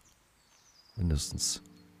 2. Mindestens.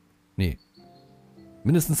 Nee.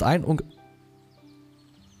 Mindestens ein und...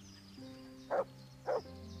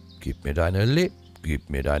 Gib mir deine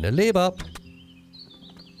Leber.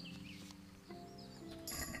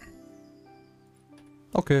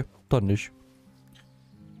 Okay, dann nicht.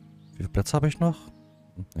 Wie viel Platz habe ich noch?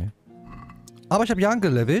 Nee. Aber ich habe Jan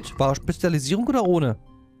gelevelt. War Spezialisierung oder ohne?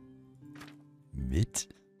 Mit.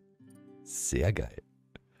 Sehr geil.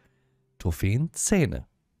 Trophäen, Zähne.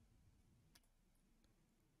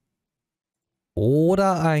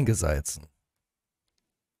 Oder eingesalzen.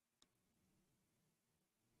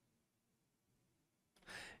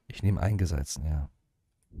 Ich nehme eingesalzen, ja.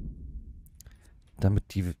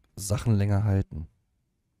 Damit die Sachen länger halten.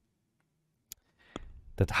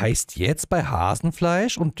 Das heißt jetzt bei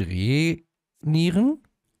Hasenfleisch und Rehnieren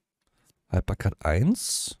Haltbarkeit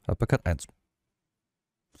 1. Haltbarkeit 1.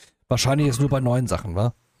 Wahrscheinlich ist nur bei neuen Sachen,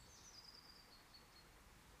 wa?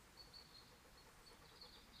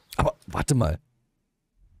 Aber warte mal.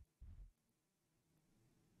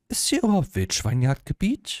 Ist hier überhaupt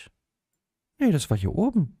Wildschweinjagdgebiet? Nee, das war hier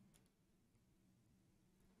oben.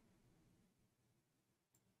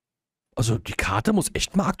 Also die Karte muss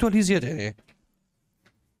echt mal aktualisiert, ey.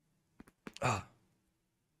 Ah.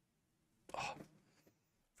 Oh.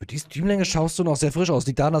 Für die Streamlänge schaust du noch sehr frisch aus.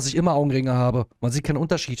 Liegt daran, dass ich immer Augenringe habe. Man sieht keinen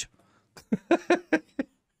Unterschied.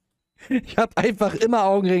 Ich habe einfach immer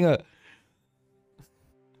Augenringe.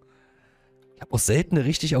 Ich habe auch selten eine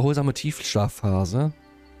richtig erholsame Tiefschlafphase.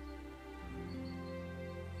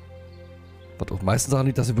 Was auch meistens daran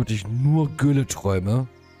liegt, dass ich wirklich nur Gülle träume.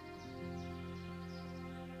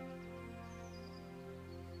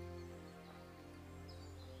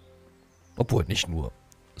 Obwohl, nicht nur.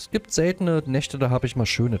 Es gibt seltene Nächte, da habe ich mal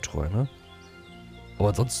schöne Träume. Aber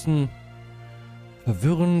ansonsten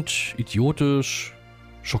verwirrend, idiotisch,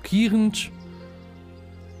 schockierend.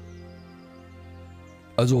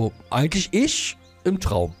 Also eigentlich ich im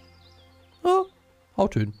Traum. Ja,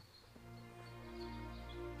 haut hin.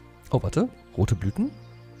 Oh, warte. Rote Blüten?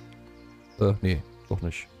 Nee, doch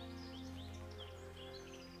nicht.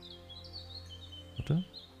 Warte.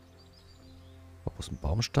 Wo ist ein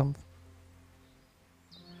Baumstamm?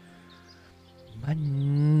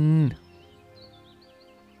 Mann.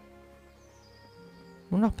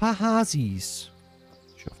 Nur noch ein paar Hasis.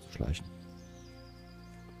 Ich hoffe zu schleichen.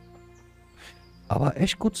 Aber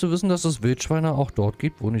echt gut zu wissen, dass es Wildschweine auch dort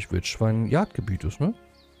gibt, wo nicht Wildschwein-Jagdgebiet ist, ne?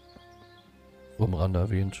 So am Rande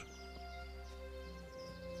erwähnt.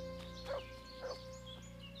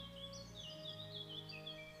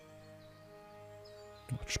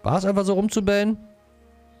 Macht Spaß, einfach so rumzubellen.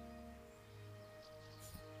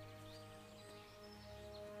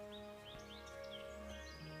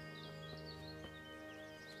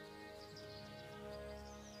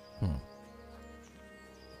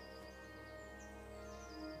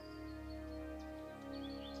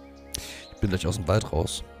 Ich bin gleich aus dem Wald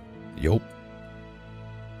raus. Jo.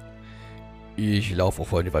 Ich laufe auch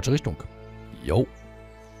voll in die falsche Richtung. Jo.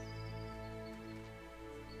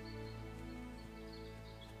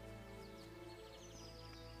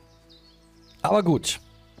 Aber gut.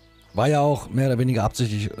 War ja auch mehr oder weniger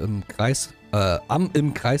absichtlich im Kreis,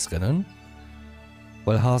 im Kreisrennen.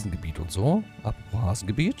 Weil Hasengebiet und so. Apropos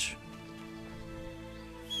Hasengebiet.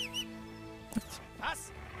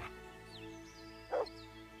 Was?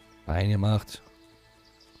 Reingemacht.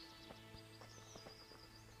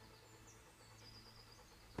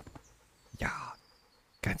 Ja,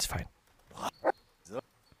 ganz fein.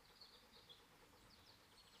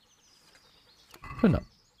 Genau.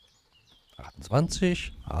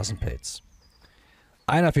 28 Hasenpelz.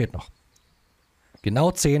 Einer fehlt noch.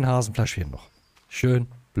 Genau 10 Hasenfleisch fehlen noch. Schön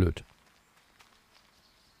blöd.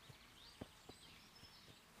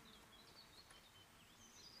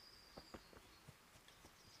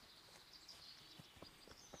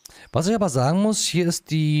 Was ich aber sagen muss, hier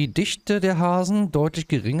ist die Dichte der Hasen deutlich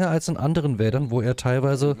geringer als in anderen Wäldern, wo er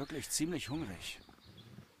teilweise Wirklich ziemlich hungrig.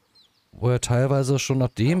 Schon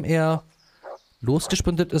nachdem er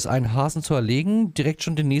losgesprintet ist, einen Hasen zu erlegen, direkt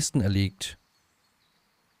schon den nächsten erlegt.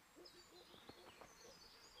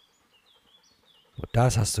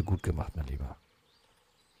 Das hast du gut gemacht, mein Lieber.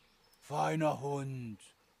 Feiner Hund.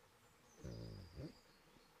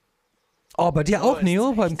 Oh, bei dir auch, ist Neo?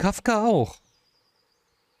 echt. Beim Kafka auch?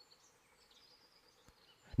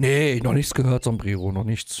 Nee, noch nichts gehört, Sombrero, noch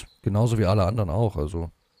nichts. Genauso wie alle anderen auch,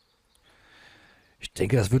 also. Ich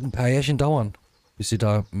denke, das wird ein paar Jährchen dauern, bis sie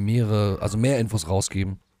da mehr Infos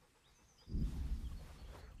rausgeben.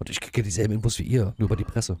 Und ich kriege ja dieselben Infos wie ihr, nur über die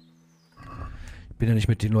Presse. Ich bin ja nicht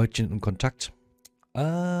mit den Leutchen in Kontakt.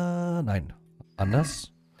 Nein.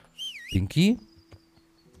 Anders. Pinky.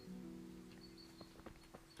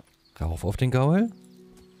 Rauf auf den Gaul.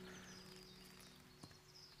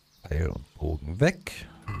 Pfeil und Bogen weg.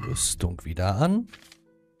 Rüstung wieder an.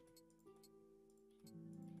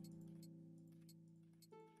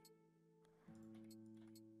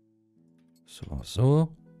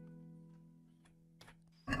 So.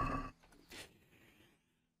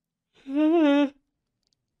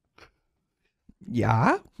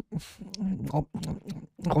 Ja.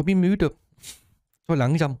 Robby müde. So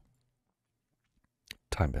langsam.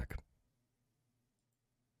 Timeberg.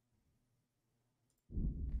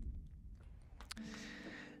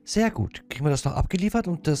 Sehr gut. Kriegen wir das noch abgeliefert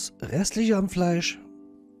und das restliche am Fleisch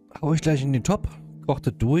haue ich gleich in den Topf.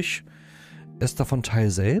 Kochte durch. Esst davon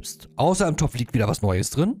Teil selbst. Außer im Topf liegt wieder was Neues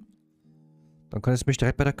drin. Dann kann ich es mich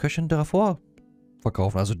direkt bei der Köchin davor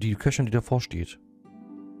verkaufen. Also die Köchin, die davor steht.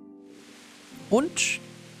 Und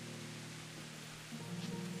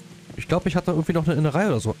ich glaube, ich hatte irgendwie noch eine Innerei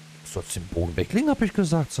oder so. Sollst den Bogen weglegen, habe ich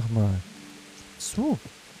gesagt. Sag mal. So.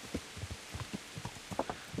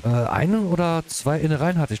 Einen oder zwei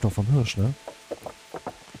Innereien hatte ich noch vom Hirsch, ne?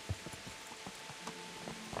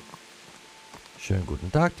 Schönen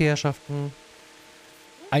guten Tag, die Herrschaften.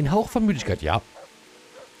 Ein Hauch von Müdigkeit, ja.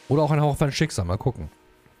 Oder auch ein Hauch von Schicksal, mal gucken.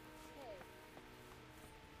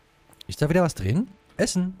 Ist da wieder was drin?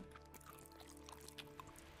 Essen.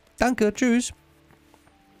 Danke, tschüss.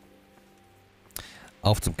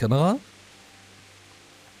 Auf zum Kamera.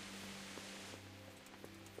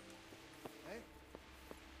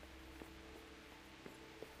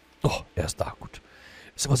 Oh, er ist da, gut.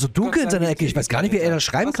 Ist aber so dunkel in seiner Ecke. Ich weiß gar nicht, wie er da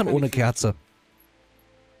schreiben kann ohne Kerze.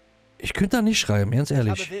 Ich könnte da nicht schreiben, ganz Ich habe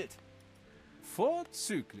ehrlich. Wild.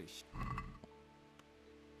 Vorzüglich.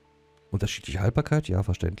 Unterschiedliche Haltbarkeit, ja,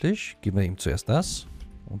 verständlich. Geben wir ihm zuerst das.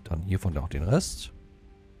 Und dann hiervon auch den Rest.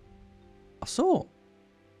 Ach so.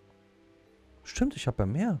 Stimmt, ich habe ja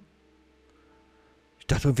mehr. Ich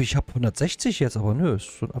dachte irgendwie, ich habe 160 jetzt, aber nö,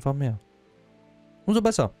 es sind einfach mehr. Umso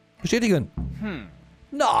besser. Bestätigen. Deine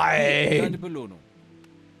Nein! Belohnung.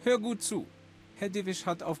 Hör gut zu. Herr Divisch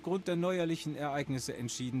hat aufgrund der neuerlichen Ereignisse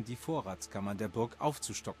entschieden, die Vorratskammern der Burg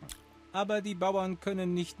aufzustocken. Aber die Bauern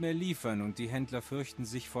können nicht mehr liefern und die Händler fürchten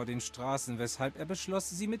sich vor den Straßen, weshalb er beschloss,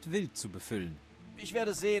 sie mit Wild zu befüllen. Ich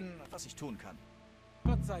werde sehen, was ich tun kann.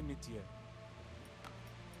 Gott sei mit dir.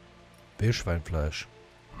 Wildschweinfleisch.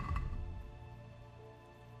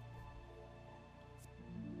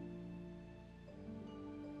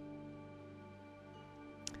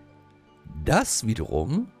 Das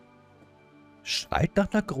wiederum schreit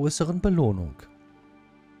nach einer größeren Belohnung.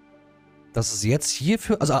 Dass es jetzt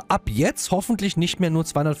hierfür, also ab jetzt hoffentlich nicht mehr nur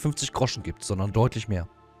 250 Groschen gibt, sondern deutlich mehr.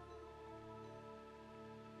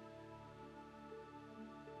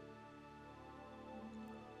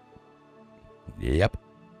 Yep.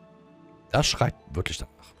 Das schreit wirklich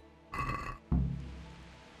danach.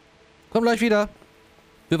 Komm gleich wieder.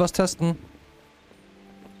 Will was testen.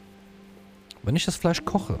 Wenn ich das Fleisch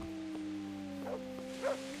koche,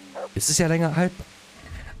 ist es ja länger haltbar.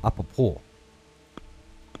 Apropos.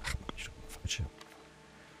 Ach, ich bin falsch hier.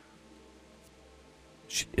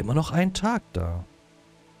 Steht immer noch ein Tag da.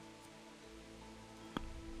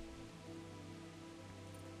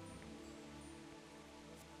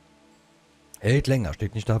 Hält länger,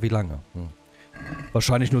 steht nicht da wie lange.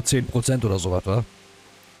 Wahrscheinlich nur 10% oder sowas, wa?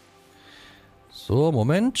 So,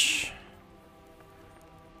 Moment.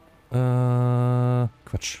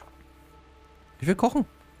 Quatsch. Ich will kochen.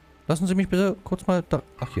 Lassen Sie mich bitte kurz mal da...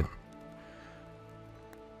 Ach, hier.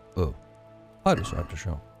 Oh. Beides eigentlich,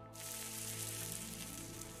 ja.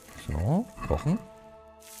 So, kochen.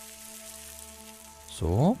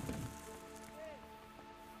 So.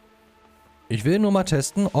 Ich will nur mal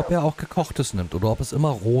testen, ob er auch gekochtes nimmt oder ob es immer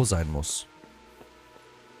roh sein muss.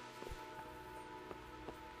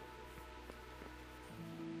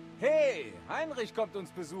 Hey, Heinrich kommt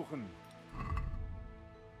uns besuchen.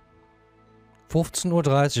 15:30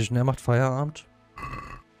 Uhr und er macht Feierabend.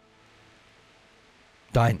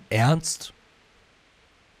 Dein Ernst?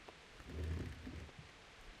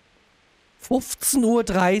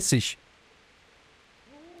 15:30 Uhr.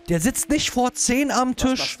 Der sitzt nicht vor 10 am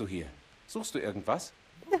Tisch. Was machst du hier? Suchst du irgendwas?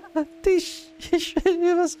 Ja, dich. Ich will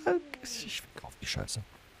dir was sagen. Ich verkaufe die Scheiße.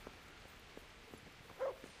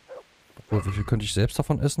 Obwohl, wie viel könnte ich selbst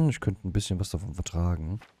davon essen? Ich könnte ein bisschen was davon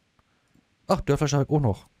vertragen. Ach, Dörfleisch habe ich auch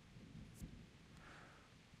noch.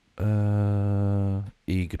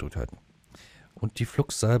 E gedrückt halten. Und die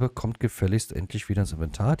Fluxsalbe kommt gefälligst endlich wieder ins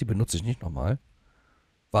Inventar. Die benutze ich nicht nochmal.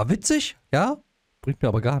 War witzig, ja? Bringt mir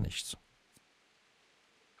aber gar nichts.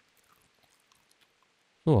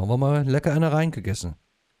 So, haben wir mal lecker eine reingegessen.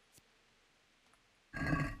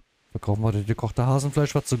 Verkaufen wir das gekochte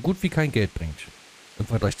Hasenfleisch, was so gut wie kein Geld bringt. Im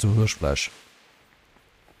Vergleich zu Hirschfleisch.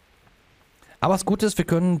 Aber das Gute ist, wir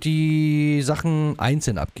können die Sachen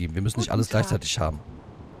einzeln abgeben. Wir müssen nicht alles gleichzeitig haben.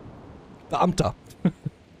 Beamter.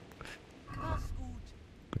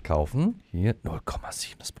 Verkaufen. Hier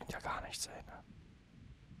 0,7. Das bringt ja gar nichts, ey. Ne?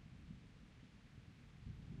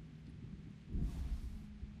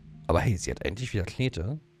 Aber hey, sie hat endlich wieder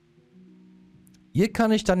Knete. Hier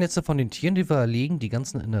kann ich dann jetzt von den Tieren, die wir erlegen, die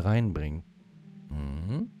ganzen Innereien bringen.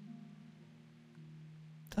 Mhm.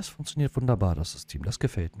 Das funktioniert wunderbar, das System. Das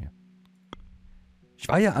gefällt mir. Ich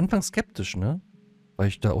war ja anfangs skeptisch, ne? Weil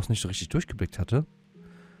ich da auch nicht so richtig durchgeblickt hatte.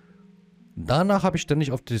 Danach habe ich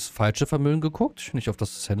ständig auf das falsche Vermögen geguckt. Nicht auf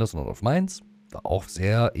das des Händlers, sondern auf meins. War auch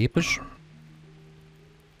sehr episch.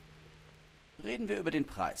 Reden wir über den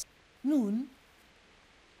Preis. Nun,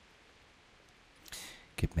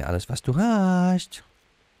 Gib mir alles, was du hast.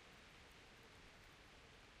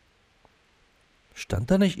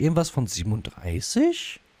 Stand da nicht irgendwas von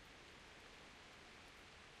 37?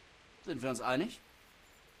 Sind wir uns einig?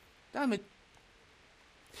 Damit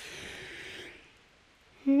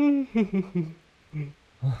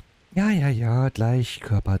Ja, gleich,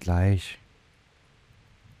 Körper, gleich.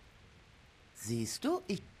 siehst du,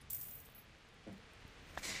 ich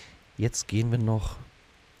Jetzt gehen wir noch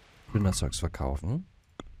Rinderzeugs verkaufen.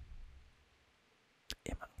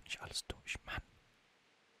 Immer noch nicht alles durch, Mann.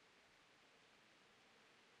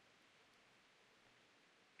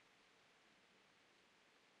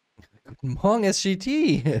 Guten Morgen,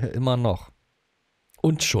 SGT. Immer noch.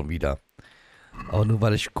 Und schon wieder. Aber nur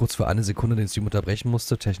weil ich kurz für eine Sekunde den Stream unterbrechen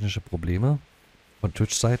musste. Technische Probleme. Von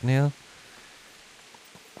Twitch-Seiten her.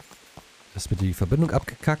 Da ist mir die Verbindung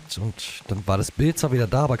abgekackt und dann war das Bild zwar wieder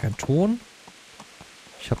da, aber kein Ton.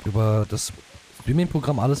 Ich habe über das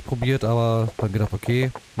Streaming-Programm alles probiert, aber dann gedacht, okay,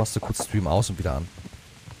 machst du kurz Stream aus und wieder an.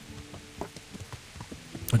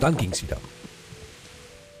 Und dann ging es wieder.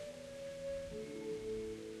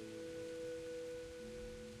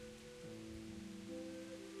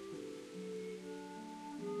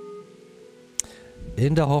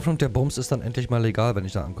 In der Hoffnung, der Bums ist dann endlich mal legal, wenn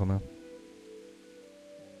ich da ankomme.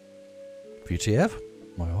 WTF?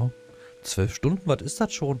 Naja, 12 Stunden, was ist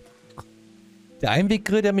das schon? Der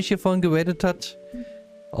Einweggrill, der mich hier vorhin geradet hat,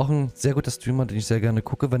 auch ein sehr guter Streamer, den ich sehr gerne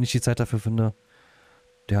gucke, wenn ich die Zeit dafür finde.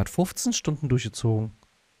 Der hat 15 Stunden durchgezogen.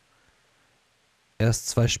 Erst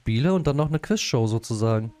 2 Spiele und dann noch eine Quizshow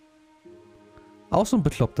sozusagen. Auch so ein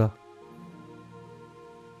Bekloppter.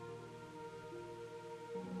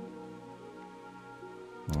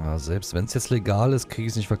 Ja, selbst wenn es jetzt legal ist, kriege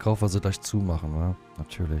ich es nicht verkauft, weil sie gleich zumachen, wa?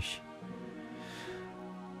 Natürlich.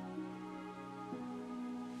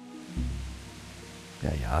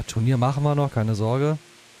 Ja, Turnier machen wir noch, keine Sorge.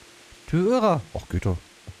 Türörer. Och, geht doch.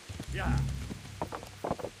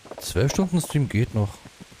 12 Stunden Stream geht noch.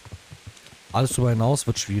 Alles darüber hinaus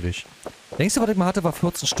wird schwierig. Längste, was ich mal hatte, war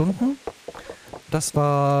 14 Stunden. Das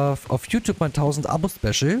war auf YouTube mein 1000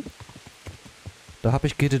 Abo-Special. Da habe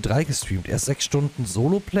ich GT3 gestreamt. Erst 6 Stunden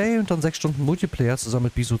Solo-Play und dann 6 Stunden Multiplayer zusammen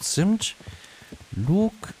mit Bisu Zimt,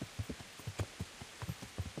 Luke,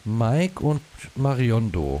 Mike und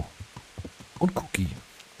Mariondo. Und Cookie.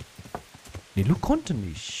 Nee, Luke konnte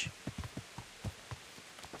nicht.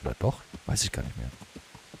 Oder doch? Weiß ich gar nicht mehr.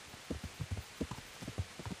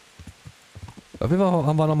 Auf jeden Fall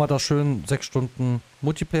haben wir nochmal da schön 6 Stunden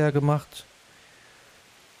Multiplayer gemacht.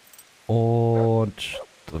 Und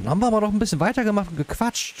dann haben wir aber noch ein bisschen weitergemacht und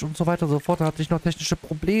gequatscht und so weiter und so fort. Da hatte ich noch technische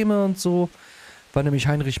Probleme und so. Weil nämlich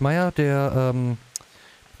Heinrich Meier, der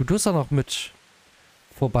Producer, noch mit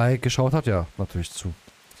vorbeigeschaut hat. Ja, natürlich zu.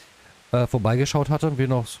 Vorbeigeschaut hatte und wir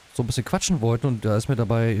noch so ein bisschen quatschen wollten. Und da ist mir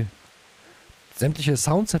dabei sämtliche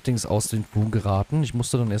Sound-Settings aus den Fugen geraten. Ich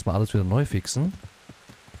musste dann erstmal alles wieder neu fixen.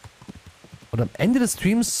 Und am Ende des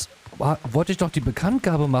Streams wollte ich doch die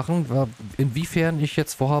Bekanntgabe machen, inwiefern ich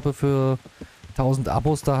jetzt vorhabe, für 1000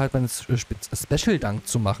 Abos da halt meinen Special-Dank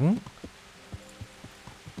zu machen.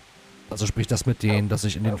 Also sprich das mit denen, dass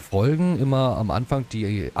ich in den Folgen immer am Anfang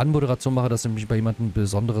die Anmoderation mache, dass ich mich bei jemandem nicht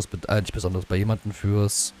besonderes, bei jemandem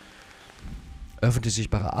fürs öffentlich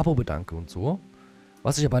sichtbare Abo bedanke und so.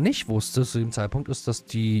 Was ich aber nicht wusste zu dem Zeitpunkt ist, dass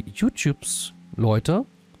die YouTube-Leute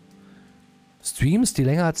Streams, die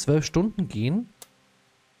länger als 12 Stunden gehen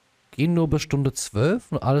nur bis Stunde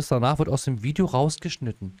 12 und alles danach wird aus dem Video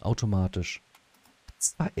rausgeschnitten, automatisch.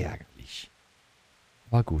 Das war ärgerlich.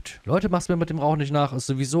 War gut. Leute, macht's mir mit dem Rauchen nicht nach, ist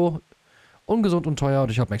sowieso ungesund und teuer und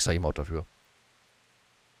ich habe ein extra Emote dafür.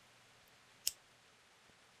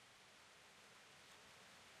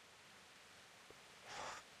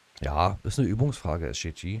 Ja, ist eine Übungsfrage,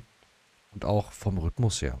 SGT. Und auch vom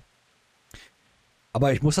Rhythmus her.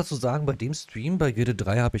 Aber ich muss dazu sagen, bei dem Stream, bei Werde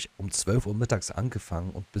 3, habe ich um 12 Uhr mittags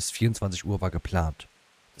angefangen und bis 24 Uhr war geplant.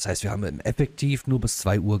 Das heißt, wir haben effektiv nur bis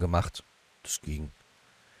 2 Uhr gemacht. Das ging.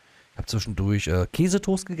 Ich habe zwischendurch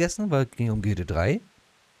Käsetoast gegessen, weil es ging um Werde 3.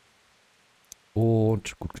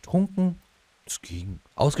 Und gut getrunken. Das ging.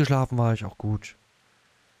 Ausgeschlafen war ich auch gut.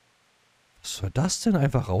 Was soll das denn?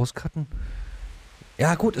 Einfach rauscutten?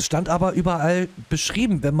 Ja gut, es stand aber überall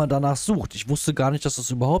beschrieben, wenn man danach sucht. Ich wusste gar nicht, dass das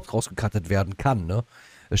überhaupt rausgecuttet werden kann, ne?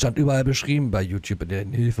 Es stand überall beschrieben bei YouTube in der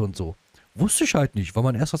Hilfe und so. Wusste ich halt nicht, weil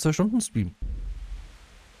man erst mal 2 Stunden streamt.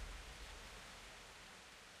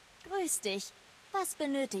 Grüß dich. Was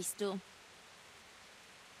benötigst du?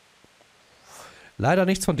 Leider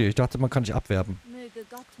nichts von dir. Ich dachte, man kann dich abwerben. Möge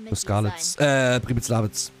Gott mit Für dir Scarlets, sein.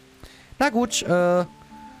 Pribitzlawitz. Na gut,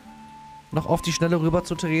 noch auf die Schnelle rüber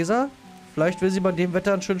zu Theresa. Vielleicht will sie bei dem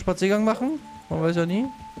Wetter einen schönen Spaziergang machen. Man weiß ja nie.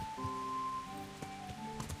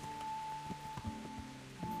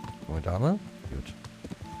 Junge Dame. Gut.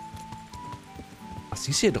 Ach,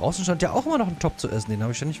 siehst du, hier draußen stand ja auch immer noch ein Top zu essen. Den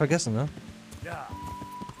habe ich ja nicht vergessen, ne? Ja.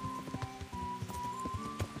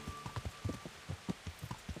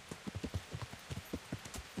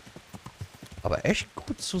 Aber echt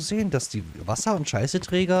gut zu sehen, dass die Wasser- und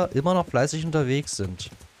Scheißeträger immer noch fleißig unterwegs sind.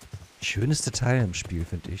 Schönes Detail im Spiel,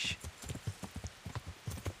 finde ich.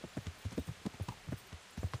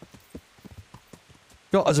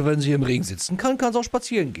 Ja, also wenn sie im Regen sitzen kann, kann sie auch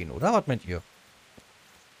spazieren gehen, oder? Was meint ihr?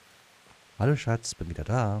 Hallo Schatz, bin wieder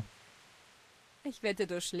da. Ich wette,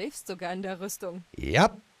 du schläfst sogar in der Rüstung. Ja.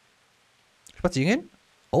 Spazieren gehen?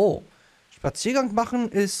 Oh, Spaziergang machen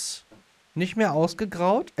ist nicht mehr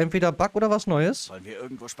ausgegraut. Entweder Bug oder was Neues. Wollen wir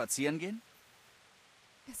irgendwo spazieren gehen?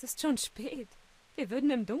 Es ist schon spät. Wir würden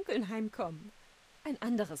im Dunkeln heimkommen. Ein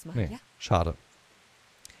anderes Mal, Nee, ja? schade.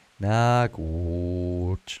 Na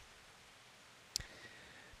gut.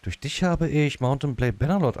 Durch dich habe ich Mountain Blade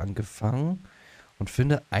Bannerlord angefangen und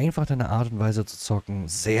finde einfach deine Art und Weise zu zocken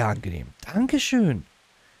sehr angenehm. Dankeschön.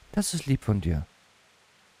 Das ist lieb von dir.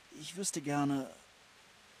 Ich wüsste gerne...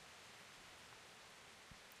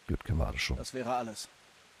 Gut, können wir alles schon. Das wäre alles.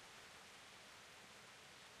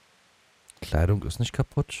 Kleidung ist nicht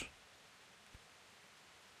kaputt.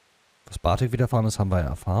 Was Bartek widerfahren ist, haben wir ja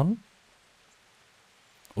erfahren.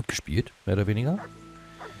 Und gespielt, mehr oder weniger.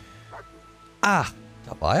 Ach,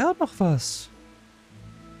 da war ja noch was.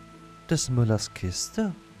 Des Müllers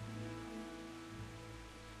Kiste.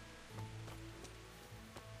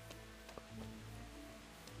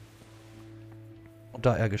 Und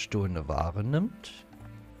da er gestohlene Ware nimmt...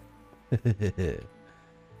 Gehe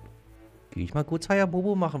ich mal kurz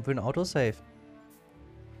Hayabubu machen für ein Autosave.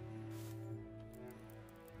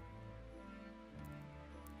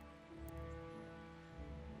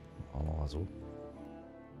 Machen wir mal so.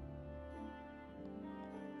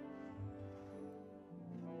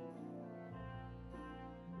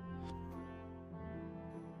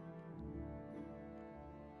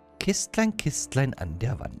 Kistlein, Kistlein an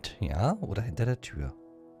der Wand. Ja, oder hinter der Tür.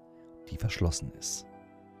 Die verschlossen ist.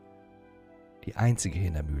 Die einzige hier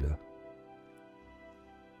in der Mühle.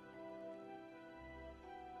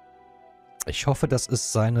 Ich hoffe, das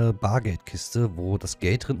ist seine Bargeldkiste, wo das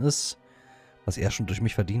Geld drin ist, was er schon durch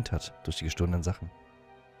mich verdient hat. Durch die gestohlenen Sachen.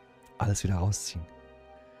 Alles wieder rausziehen.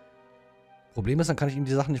 Problem ist, dann kann ich ihm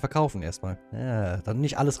die Sachen nicht verkaufen erstmal. Ja, dann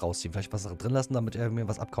nicht alles rausziehen. Vielleicht was drin lassen, damit er mir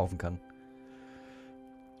was abkaufen kann.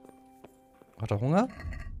 Hat er Hunger?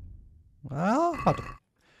 Ja, hat er.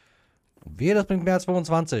 Wehe, das bringt mehr als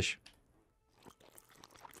 25.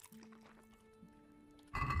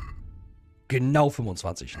 Genau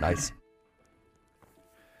 25. Nice.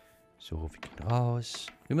 So, wir gehen raus.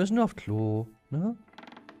 Wir müssen nur auf Klo, ne?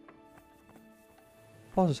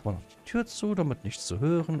 Vorsicht, mal noch die Tür zu, damit nichts zu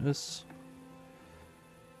hören ist.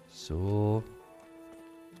 So.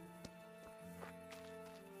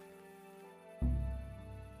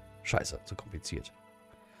 Scheiße, zu kompliziert.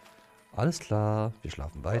 Alles klar, wir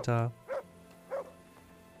schlafen weiter.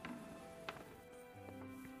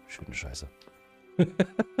 Schöne Scheiße.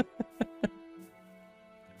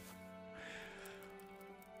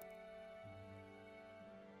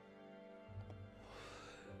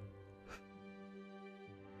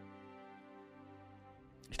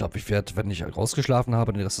 Ich glaube, ich werde, wenn ich rausgeschlafen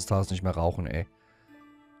habe, den Rest des Tages nicht mehr rauchen, ey.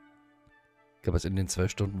 Ich habe jetzt in den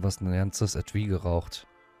 12 Stunden was ein ganzes Etui geraucht.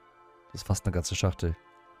 Das ist fast eine ganze Schachtel.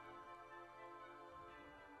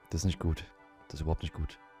 Das ist nicht gut. Das ist überhaupt nicht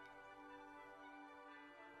gut.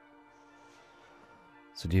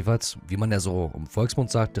 So jeweils, wie man ja so im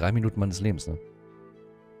Volksmund sagt, 3 Minuten meines Lebens, ne?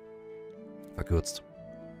 Verkürzt.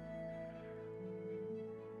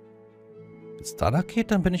 Wenn es danach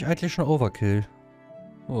geht, dann bin ich eigentlich schon Overkill.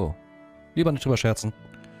 Oh. Lieber nicht drüber scherzen.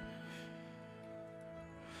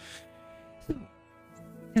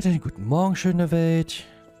 Ja, dann guten Morgen, schöne Welt.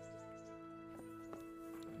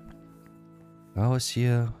 Raus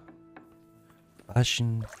hier.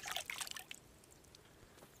 Waschen.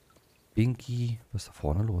 Binky. Was ist da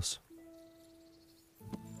vorne los?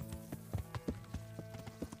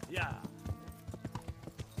 Ja.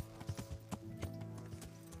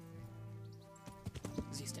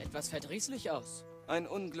 Siehst etwas verdrießlich aus. Ein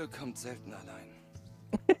Unglück kommt selten allein.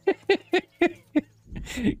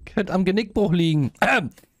 Könnte am Genickbruch liegen.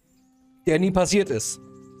 Der nie passiert ist.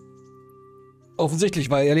 Offensichtlich,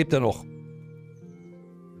 weil er lebt ja noch.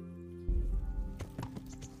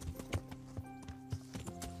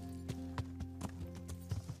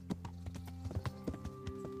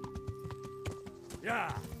 Ja.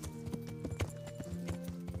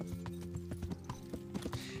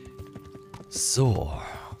 So.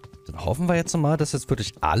 Dann hoffen wir jetzt mal, dass jetzt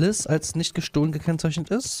wirklich alles als nicht gestohlen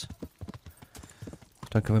gekennzeichnet ist.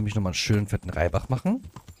 Dann können wir mich nochmal einen schönen fetten Reibach machen.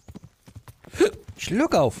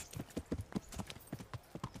 Schluck auf!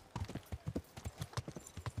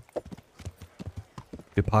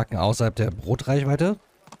 Wir parken außerhalb der Brotreichweite.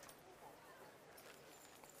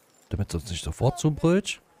 Damit es uns nicht sofort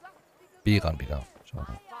zubrüllt. Beran wieder.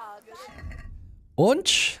 Schade.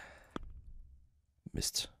 Und...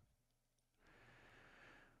 Mist.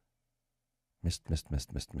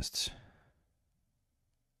 Mist.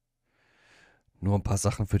 Nur ein paar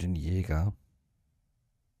Sachen für den Jäger.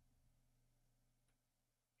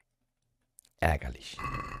 Ärgerlich.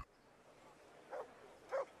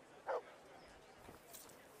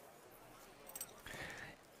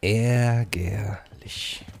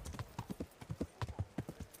 Ärgerlich.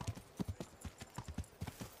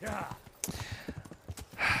 Ja.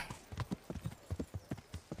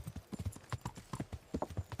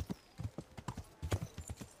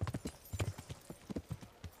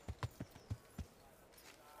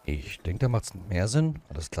 Ich denke, da macht es mehr Sinn.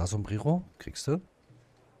 Alles klar, Sombrero? Kriegst du?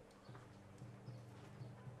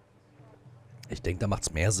 Ich denke, da macht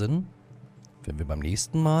es mehr Sinn, wenn wir beim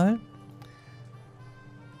nächsten Mal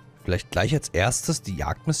vielleicht gleich als erstes die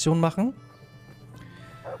Jagdmission machen.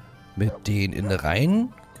 Mit den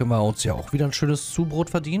Innereien können wir uns ja auch wieder ein schönes Zubrot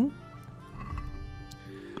verdienen.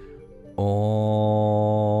 Und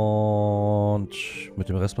mit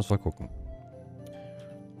dem Rest müssen wir gucken.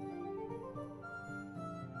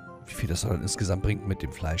 Wie viel das dann insgesamt bringt mit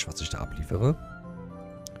dem Fleisch, was ich da abliefere.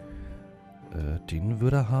 Den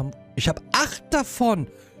würde er haben. Ich habe 8 davon.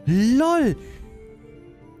 LOL.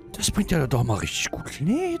 Das bringt ja doch mal richtig gut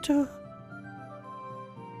Knete.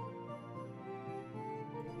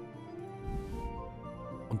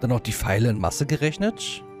 Und dann noch die Pfeile in Masse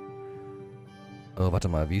gerechnet. Warte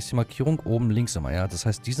mal, wie ist die Markierung? Oben links immer, ja. Das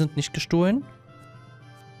heißt, die sind nicht gestohlen.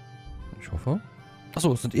 Ich hoffe.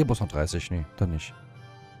 Achso, es sind eh bloß noch 30. Nee, dann nicht.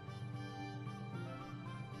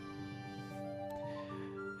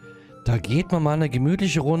 Da geht man mal eine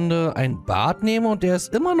gemütliche Runde ein Bad nehmen und der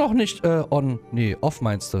ist immer noch nicht on. Nee, off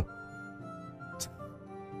meinst du.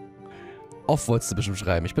 Off wolltest du bestimmt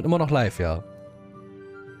schreiben. Ich bin immer noch live, ja.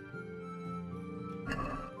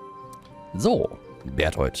 So,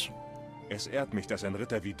 Berthold. Es ehrt mich, dass ein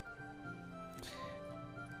Ritter wie...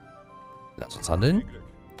 Lass uns handeln.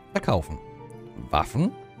 Verkaufen.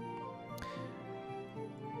 Waffen.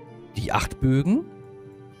 Die 8 Bögen.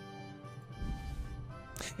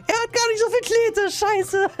 Er hat gar nicht so viel Knete.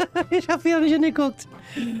 Scheiße. Ich habe wieder nicht hingeguckt.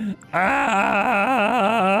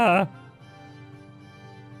 Ah.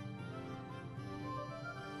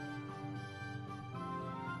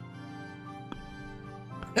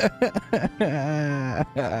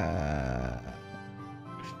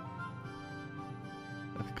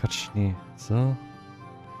 Ach Quatsch, nee. So.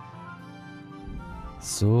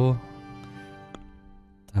 So.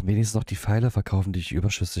 Dann wenigstens noch die Pfeile verkaufen, die ich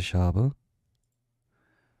überschüssig habe.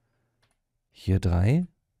 Hier 3.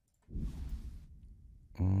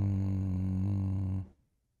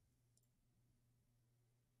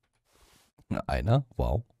 Einer,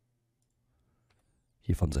 wow.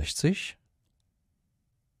 Hier von 60.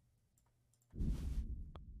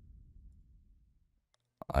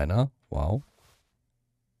 Einer, wow.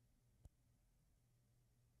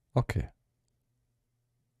 Okay.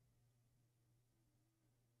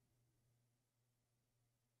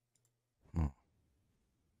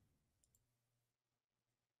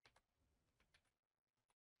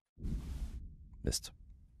 Mist.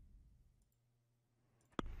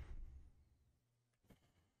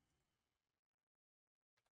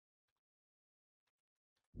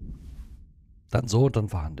 Dann so und dann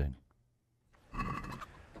verhandeln.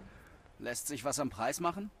 Lässt sich was am Preis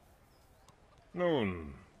machen?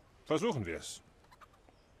 Nun, versuchen wir es.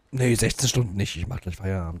 Nee, 16 Stunden nicht. Ich mach gleich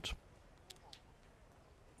Feierabend.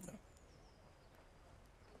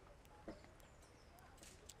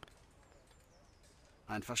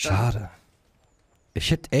 Einverstanden. Schade. Ich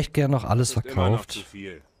hätte echt gern noch alles Ist immer noch verkauft. zu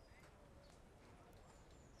viel.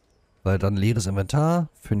 Weil dann leeres Inventar,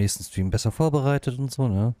 für den nächsten Stream besser vorbereitet und so,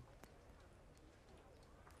 ne?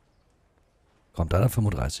 Kommt dann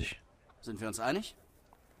 35. Sind wir uns einig?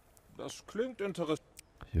 Das klingt interessant.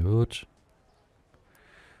 Gut.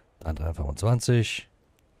 Dann 325.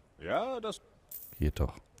 Ja, das... Geht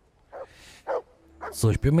doch. So,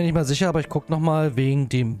 ich bin mir nicht mal sicher, aber ich guck noch mal wegen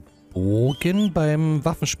dem Bogen beim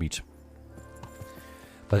Waffenschmied.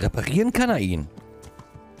 Weil reparieren kann er ihn.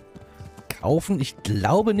 Kaufen, ich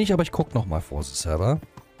glaube nicht, aber ich guck noch mal vorsichtshalber.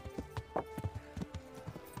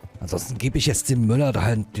 Ansonsten gebe ich jetzt dem Müller da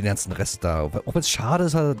halt den ganzen Rest da. Auch wenn es schade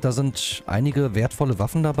ist, da sind einige wertvolle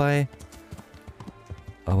Waffen dabei.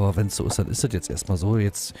 Aber wenn es so ist, dann ist das jetzt erstmal so.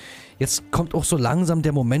 Jetzt kommt auch so langsam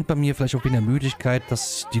der Moment bei mir, vielleicht auch wegen der Müdigkeit,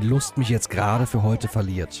 dass die Lust mich jetzt gerade für heute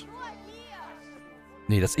verliert.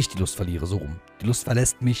 Nee, dass ich die Lust verliere, so rum. Die Lust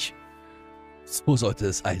verlässt mich. So sollte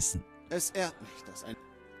es heißen. Es ehrt mich, dass ein...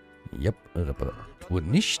 Yep, Reparatur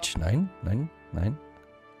nicht. Nein, nein, nein.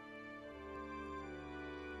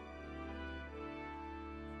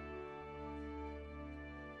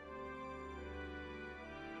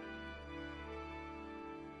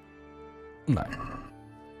 Nein.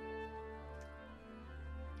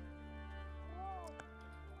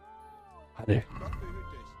 Hanne.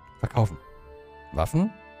 Verkaufen.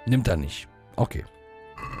 Waffen? Nimmt er nicht. Okay.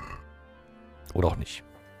 Oder auch nicht.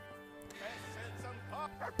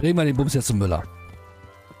 Bringen wir den Bums jetzt zum Müller.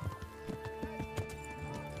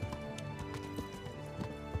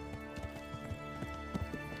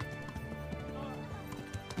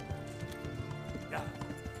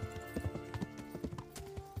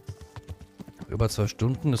 Über 2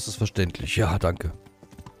 Stunden ist es verständlich. Ja, danke.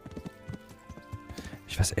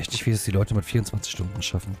 Ich weiß echt nicht, wie es die Leute mit 24 Stunden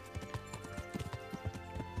schaffen.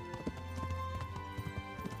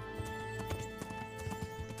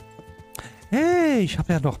 Hey, ich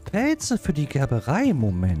habe ja noch Pelze für die Gerberei.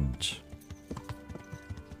 Moment.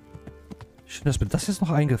 Schön, dass mir das jetzt noch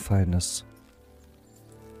eingefallen ist.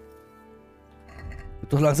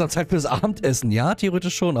 Wird doch langsam Zeit für das Abendessen. Ja,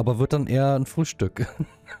 theoretisch schon, aber wird dann eher ein Frühstück.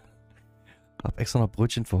 Hab extra noch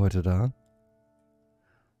Brötchen für heute da.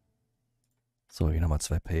 So, hier nochmal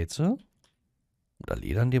 2 Pelze. Oder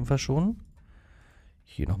Leder in dem Fall schon.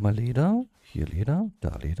 Hier nochmal Leder. Hier Leder.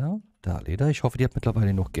 Da Leder. Da Leder. Ich hoffe, die hat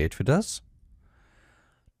mittlerweile noch Geld für das.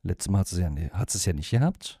 Letztes Mal hat es ja nicht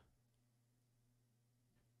gehabt.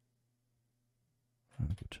 Na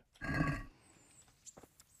gut.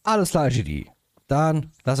 Alles klar, GD.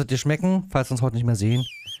 Dann lasst es dir schmecken, falls wir uns heute nicht mehr sehen.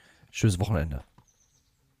 Schönes Wochenende.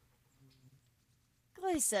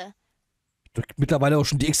 Grüße. Ich drück mittlerweile auch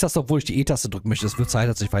schon die X-Taste, obwohl ich die E-Taste drücken möchte. Es wird Zeit,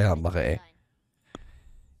 dass ich Feierabend mache, ey.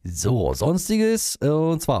 So, sonstiges,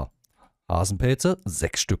 und zwar Hasenpelze,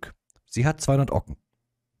 6 Stück. Sie hat 200 Ocken.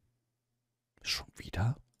 Schon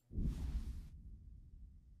wieder?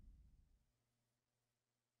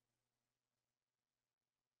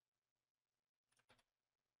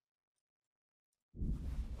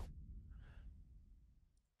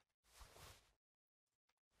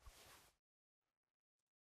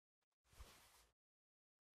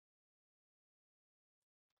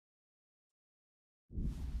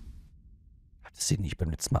 Hat sie nicht beim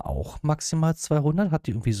letzten Mal auch maximal 200? Hat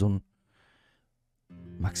die irgendwie so einen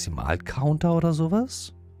Maximal-Counter oder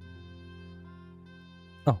sowas?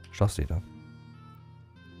 Oh, Schafsleder.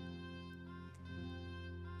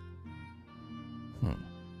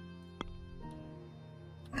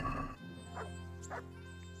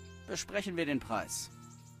 Besprechen wir den Preis.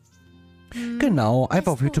 Genau,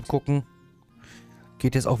 einfach auf YouTube gucken.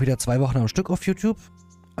 Geht jetzt auch wieder 2 Wochen am Stück auf YouTube.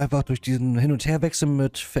 Einfach durch diesen Hin- und Herwechsel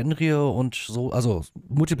mit Fenrir und so, also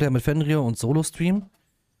Multiplayer mit Fenrir und Solo-Stream.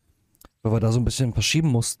 Weil wir da so ein bisschen verschieben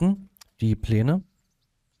mussten, die Pläne.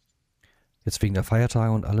 Jetzt wegen der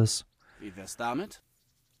Feiertage und alles. Wie wär's damit?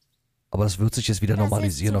 Aber es wird sich jetzt wieder Das ist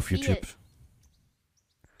normalisieren zu auf viel. YouTube.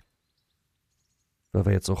 Weil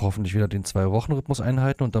wir jetzt auch hoffentlich wieder den 2-Wochen-Rhythmus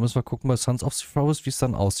einhalten und dann müssen wir gucken bei Sons of the Forest, wie es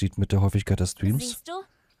dann aussieht mit der Häufigkeit der Streams. Siehst du?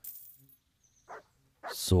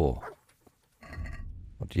 So.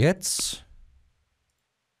 Und jetzt.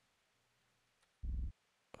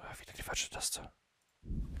 Wieder die falsche Taste.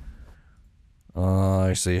 Ah,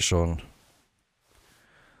 ich sehe schon.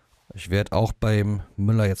 Ich werde auch beim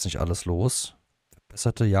Müller jetzt nicht alles los.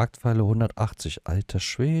 Verbesserte Jagdpfeile 180. Alter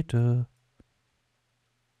Schwede.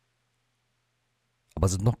 Aber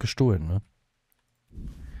sind noch gestohlen, ne?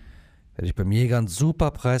 Hätte ich beim Jäger einen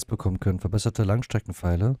super Preis bekommen können. Verbesserte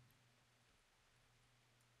Langstreckenpfeile.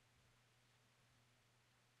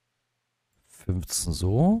 15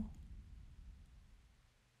 so.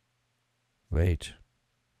 Wait.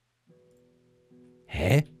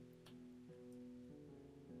 Hä?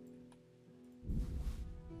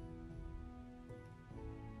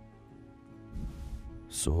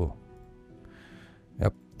 So.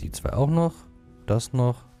 Ja, die zwei auch noch. Das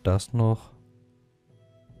noch. Das noch.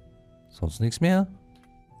 Sonst nichts mehr.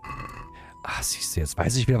 Ah, siehst du, jetzt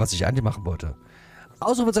weiß ich wieder, was ich eigentlich machen wollte.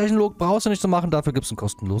 Ausrufezeichen-Log brauchst du nicht zu machen, dafür gibt es einen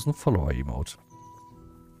kostenlosen Follower-Emote.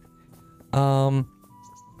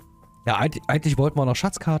 Ja, eigentlich wollten wir noch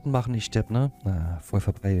Schatzkarten machen, ich Depp, ne? Na, voll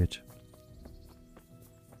verpeilt.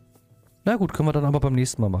 Na gut, können wir dann aber beim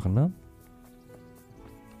nächsten Mal machen, ne?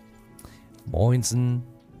 Moinsen.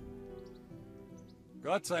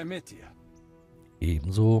 Gott sei mit dir.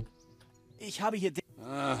 Ebenso. Ich habe hier...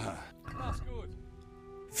 Aha. Mach's gut.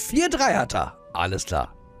 4-3 hat er. Alles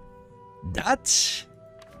klar. Das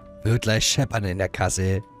wird gleich scheppern in der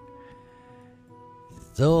Kasse.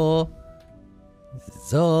 So.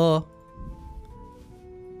 So.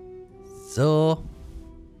 So.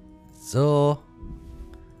 So.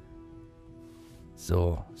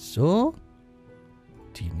 So. So.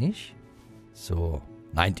 Die nicht. So.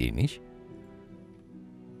 Nein, die nicht.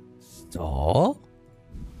 So.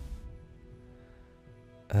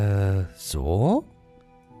 So.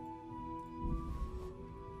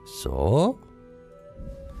 So.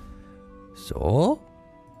 So.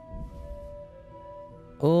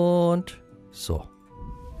 Und so.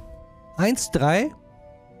 1, 3.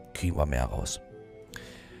 Kriegen wir mehr raus.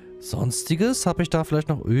 Sonstiges, habe ich da vielleicht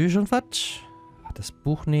noch irgendwas? Das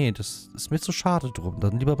Buch, nee, das ist mir zu schade drum.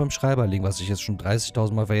 Dann lieber beim Schreiber legen, was ich jetzt schon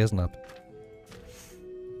 30.000 Mal vergessen habe.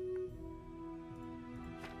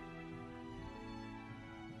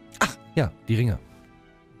 Ach, ja, die Ringe.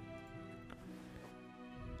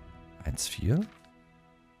 1, 4.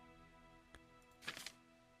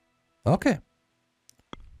 Okay.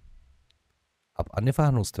 Ab an den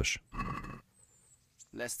Verhandlungstisch.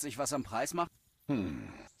 Lässt sich was am Preis machen?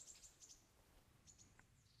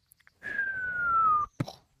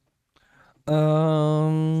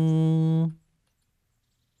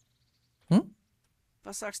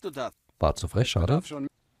 Was sagst du da? War zu frech, schade.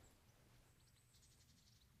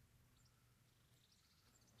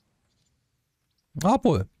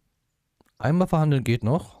 Obwohl. Einmal verhandeln geht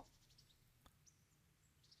noch.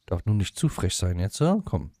 Darf nur nicht zu frech sein jetzt, ja?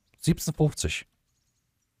 Komm. 17,50.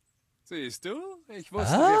 Siehst du? Ich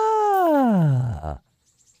wusste...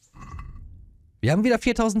 Wir haben wieder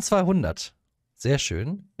 4.200. Sehr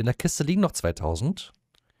schön. In der Kiste liegen noch 2.000.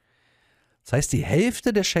 Das heißt, die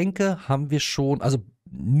Hälfte der Schenke haben wir schon, also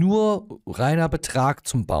nur reiner Betrag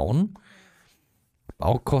zum Bauen.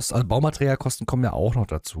 Baukosten, also Baumaterialkosten kommen ja auch noch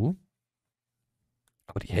dazu.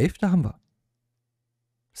 Aber die Hälfte haben wir.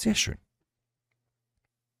 Sehr schön.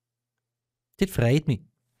 Das freut mich.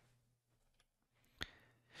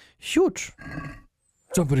 Gut.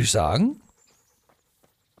 Dann würde ich sagen,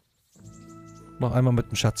 noch einmal mit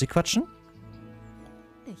dem Schatzi quatschen.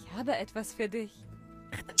 Ich habe etwas für dich.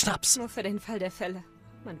 Schnaps. Nur für den Fall der Fälle.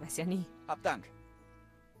 Man weiß ja nie. Hab Dank.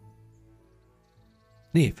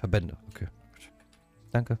 Nee, Verbände. Okay.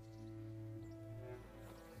 Danke.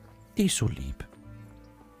 Die ist so lieb.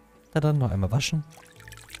 Na dann noch einmal waschen.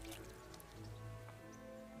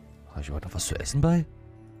 Habe ich heute noch was zu essen bei?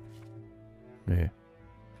 Nee.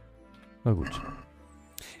 Na gut.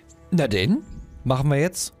 Na denn, machen wir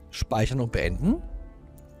jetzt speichern und beenden.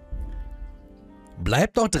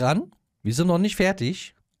 Bleibt doch dran. Wir sind noch nicht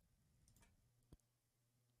fertig.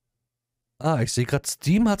 Ah, ich sehe gerade,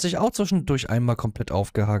 Steam hat sich auch zwischendurch einmal komplett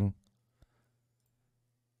aufgehangen.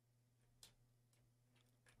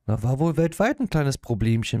 Da war wohl weltweit ein kleines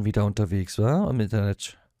Problemchen wieder unterwegs, wa? Im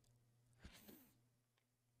Internet.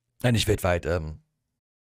 Nein, nicht weltweit.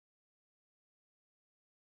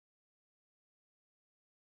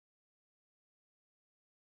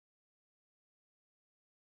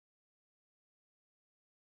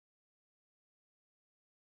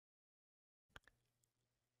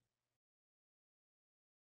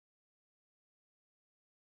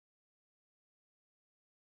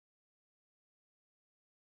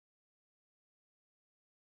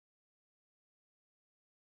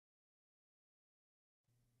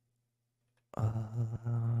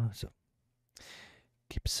 So.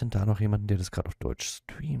 Gibt es denn da noch jemanden, der das gerade auf Deutsch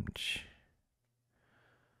streamt?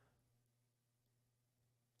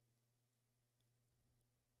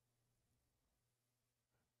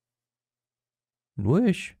 Nur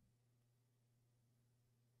ich?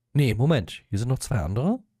 Nee, Moment. Hier sind noch zwei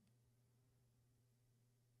andere.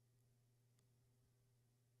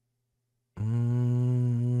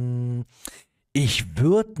 Ich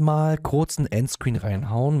würde mal kurz einen Endscreen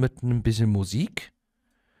reinhauen mit ein bisschen Musik.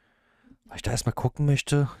 Weil ich da erstmal gucken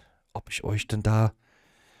möchte, ob ich euch denn da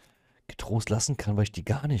getrost lassen kann, weil ich die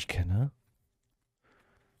gar nicht kenne.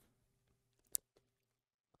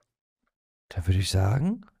 Da würde ich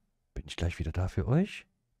sagen, bin ich gleich wieder da für euch.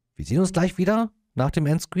 Wir sehen uns gleich wieder nach dem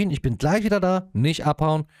Endscreen. Ich bin gleich wieder da. Nicht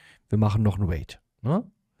abhauen. Wir machen noch einen Raid. Ne?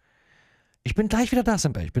 Ich bin gleich wieder da,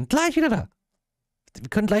 Simba. Ich bin gleich wieder da. Wir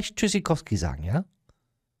können gleich Tschüssikowski sagen, ja?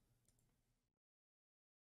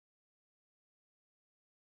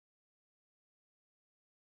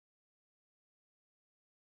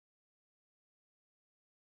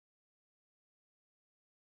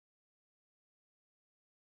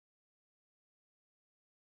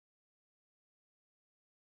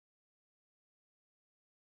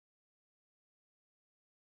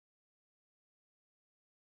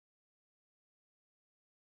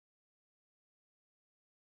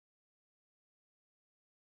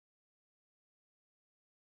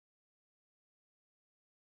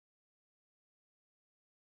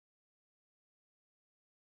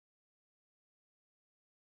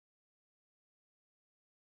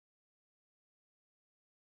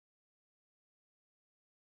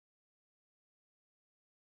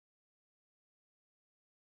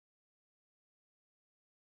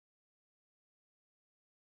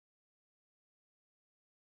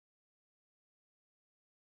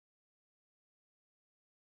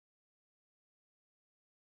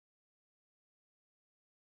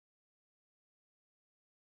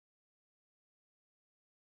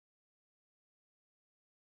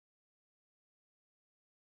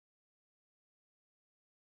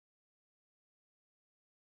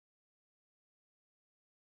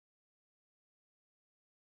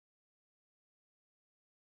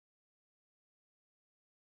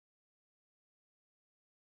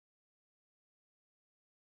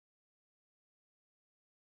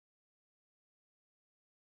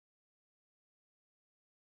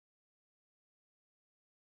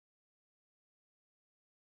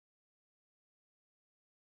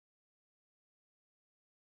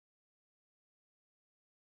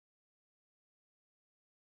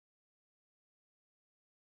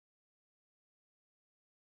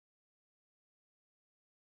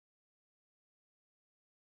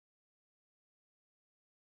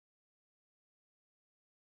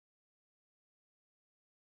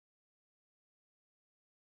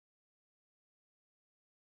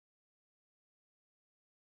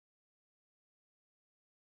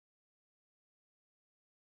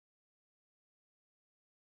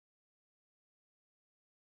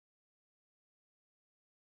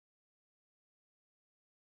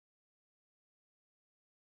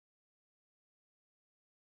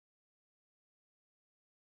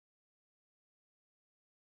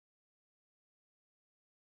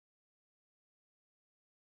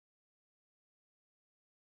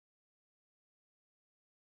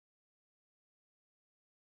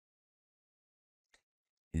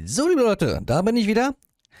 So, liebe Leute, da bin ich wieder.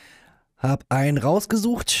 Hab einen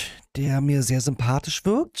rausgesucht, der mir sehr sympathisch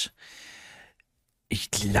wirkt.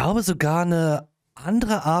 Ich glaube sogar eine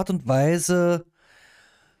andere Art und Weise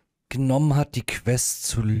genommen hat, die Quest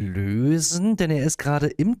zu lösen, denn er ist gerade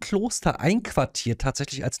im Kloster einquartiert,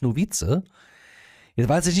 tatsächlich als Novize. Jetzt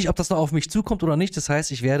weiß ich nicht, ob das noch auf mich zukommt oder nicht. Das heißt,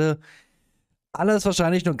 ich werde alles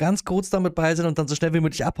wahrscheinlich nur ganz kurz damit bei sein und dann so schnell wie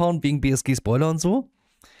möglich abhauen, wegen BSG-Spoiler und so.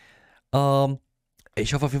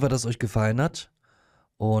 Ich hoffe auf jeden Fall, dass es euch gefallen hat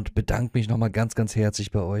und bedanke mich nochmal ganz, ganz herzlich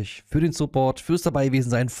bei euch für den Support, fürs dabei gewesen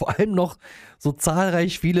sein. Vor allem noch so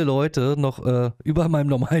zahlreich viele Leute, noch über meinem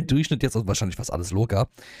normalen Durchschnitt, jetzt wahrscheinlich fast alles locker,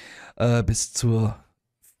 bis zur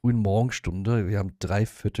frühen Morgenstunde. Wir haben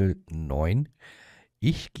 8:45.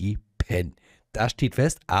 Ich gehe pennen. Das steht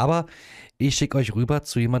fest, aber ich schicke euch rüber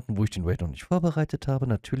zu jemandem, wo ich den Raid noch nicht vorbereitet habe.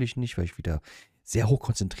 Natürlich nicht, weil ich wieder sehr hoch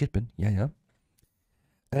konzentriert bin. Ja, ja.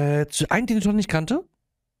 Zu einem, den ich noch nicht kannte.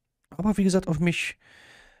 Aber wie gesagt, auf mich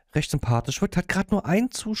recht sympathisch wird. Hat gerade nur ein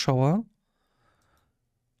Zuschauer.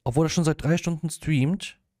 Obwohl er schon seit 3 Stunden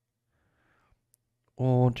streamt.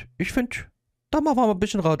 Und ich finde, da machen wir mal ein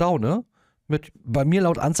bisschen Radau, ne? Mit bei mir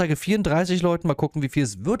laut Anzeige 34 Leuten. Mal gucken, wie viel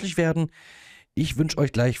es wirklich werden. Ich wünsche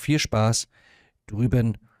euch gleich viel Spaß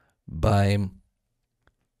drüben beim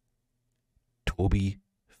Tobi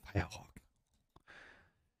Feierrock.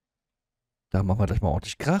 Da machen wir gleich mal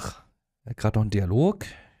ordentlich Krach. Er hat gerade noch einen Dialog.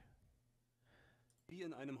 Wie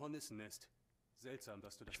in einem Hornissennest. Seltsam,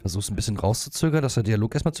 dass du das Ich versuche es ein bisschen rauszuzögern, dass der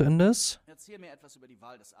Dialog erstmal zu Ende ist. Erzähl mir etwas über die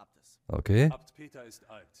Wahl des Abtes. Okay. Abt Peter ist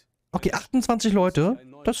alt. Okay, 28 Leute.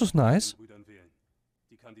 Das ist nice.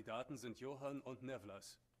 Die Kandidaten sind Johann und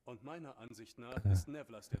Nevlas. Und meiner Ansicht nach ist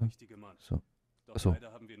Nevlas der richtige Mann. So. Doch Achso.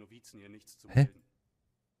 leider haben wir Novizen hier nichts zu Hä? melden.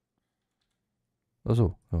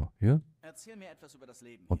 Achso, ja, hier. Erzähl mir etwas über das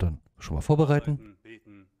Leben. Und dann schon mal vorbereiten.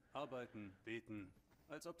 Arbeiten, beten,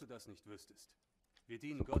 als ob du das nicht wüsstest. Wir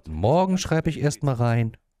dienen So, Gott. guten Morgen schreibe ich erstmal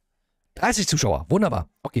rein. 30 Zuschauer, wunderbar.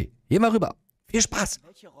 Okay, hier mal rüber. Viel Spaß.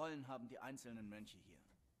 Welche Rollen haben die einzelnen Mönche hier?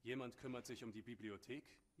 Jemand kümmert sich um die Bibliothek,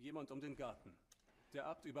 jemand um den Garten. Der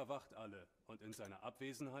Abt überwacht alle und in seiner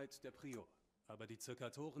Abwesenheit der Prior. Aber die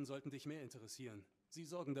Zirkatoren sollten dich mehr interessieren. Sie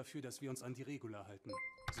sorgen dafür, dass wir uns an die Regula halten.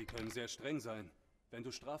 Sie können sehr streng sein. Wenn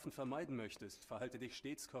du Strafen vermeiden möchtest, verhalte dich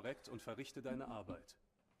stets korrekt und verrichte deine Arbeit.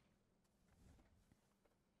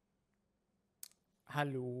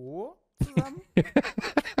 Hallo zusammen?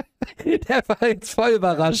 Der war jetzt voll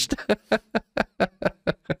überrascht.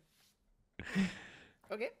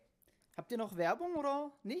 Okay. Habt ihr noch Werbung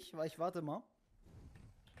oder nicht? Weil ich warte mal.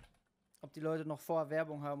 Ob die Leute noch vorher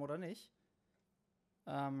Werbung haben oder nicht.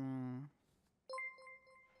 Hi,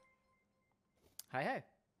 hi.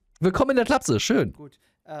 Willkommen in der Klapse, schön. Gut.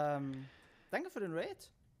 Danke für den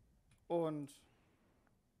Raid. Und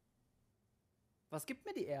was gibt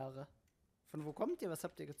mir die Ehre? Von wo kommt ihr? Was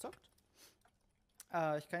habt ihr gezockt?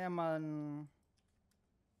 Ich kann ja mal ein...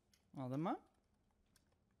 Warte mal.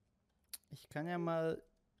 Ich kann ja mal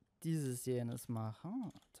dieses jenes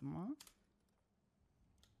machen. Warte mal.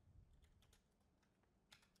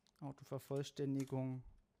 Autovervollständigung.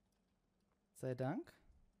 Sei Dank.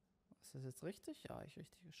 Ist das jetzt richtig? Ja, ich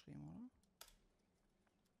richtig geschrieben, oder?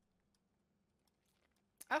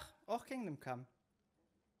 Ach, auch Kingdom Come.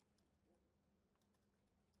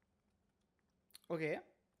 Okay,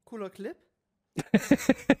 cooler Clip.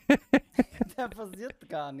 Da passiert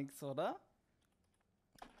gar nichts, oder?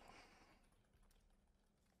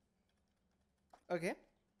 Okay.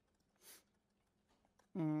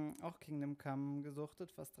 Auch Kingdom Come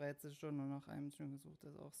gesuchtet, fast 13 Stunden und nach einem Stream gesucht,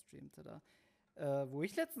 der auch streamte da. Wo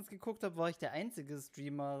ich letztens geguckt habe, war ich der einzige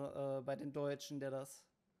Streamer bei den Deutschen, der das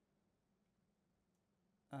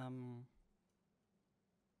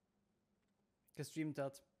gestreamt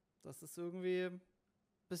hat. Das ist irgendwie ein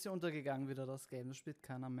bisschen untergegangen wieder, das Game. Das spielt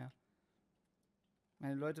keiner mehr.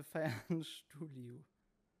 Meine Leute feiern Stuli.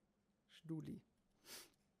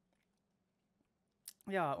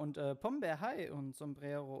 Ja, und Pombeer, hi. Und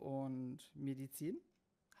Sombrero und Medizin,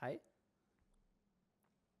 hi.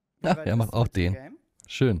 Ach, er macht auch den. Game.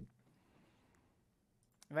 Schön.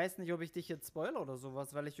 Ich weiß nicht, ob ich dich jetzt spoilere oder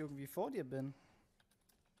sowas, weil ich irgendwie vor dir bin.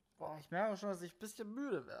 Boah, ich merke schon, dass ich ein bisschen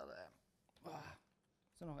müde werde, ey. Boah.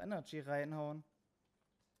 So noch Energy reinhauen.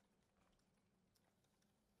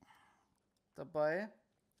 Dabei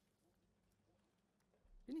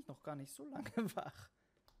bin ich noch gar nicht so lange wach.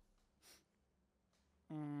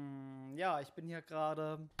 Ja, ich bin hier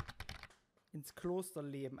gerade ins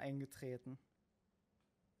Klosterleben eingetreten.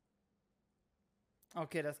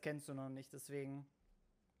 Okay, das kennst du noch nicht, deswegen.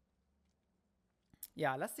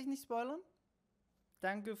 Ja, lass dich nicht spoilern.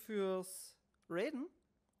 Danke fürs Raiden.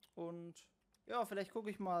 Und ja, vielleicht gucke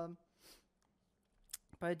ich mal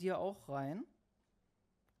bei dir auch rein.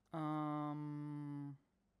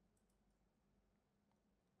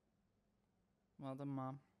 Warte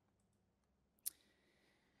mal.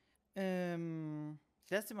 Ich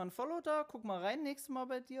lasse dir mal ein Follow da, guck mal rein nächstes Mal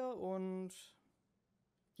bei dir und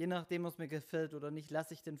je nachdem, was mir gefällt oder nicht,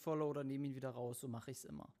 lasse ich den Follow oder nehme ihn wieder raus. So mache ich es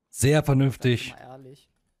immer. Sehr vernünftig. Sag ich mal ehrlich.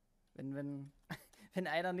 Wenn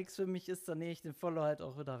einer nichts für mich ist, dann nehme ich den Follow halt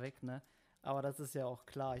auch wieder weg, ne? Aber das ist ja auch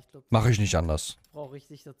klar. Ich glaube, Mache ich nicht anders. brauche ich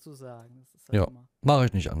dich dazu sagen. Das ist halt Ja, immer. mache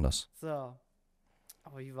ich nicht anders. So.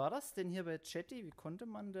 Aber wie war das denn hier bei Chatty? Wie konnte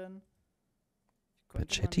man denn? Bei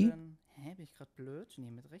Chatty? Hä, bin ich gerade blöd? Nee,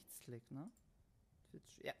 mit Rechtsklick, ne?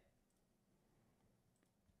 Ja.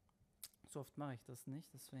 So oft mache ich das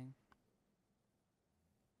nicht, deswegen.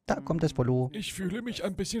 Da kommt das Polo. Ich fühle mich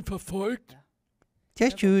ein bisschen verfolgt. Sehr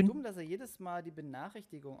Ja, schön. dumm, dass er jedes Mal die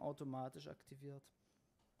Benachrichtigung automatisch aktiviert.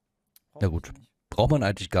 Ja gut. Braucht man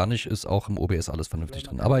eigentlich gar nicht. Ist auch im OBS alles vernünftig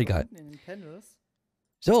drin. Aber egal. In den Panels.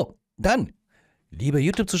 So, dann, liebe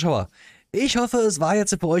YouTube-Zuschauer, ich hoffe, es war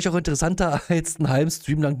jetzt für euch auch interessanter, als einen halben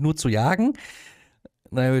Stream lang nur zu jagen.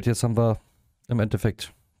 Na gut, jetzt haben wir im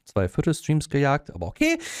Endeffekt 2/4 Streams gejagt, aber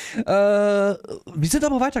okay. Wir sind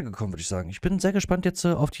aber weitergekommen, würde ich sagen. Ich bin sehr gespannt jetzt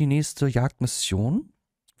auf die nächste Jagdmission,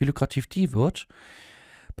 wie lukrativ die wird.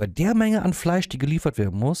 Bei der Menge an Fleisch, die geliefert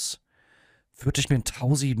werden muss, würde ich mir einen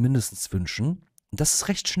Tausi mindestens wünschen. Und das ist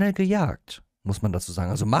recht schnell gejagt, muss man dazu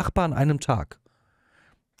sagen. Also machbar an einem Tag.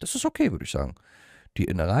 Das ist okay, würde ich sagen. Die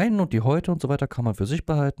Innereien und die Häute und so weiter kann man für sich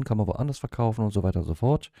behalten, kann man woanders verkaufen und so weiter und so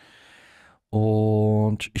fort.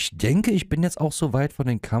 Und ich denke, ich bin jetzt auch so weit von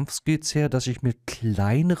den Kampfskills her, dass ich mir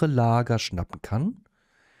kleinere Lager schnappen kann.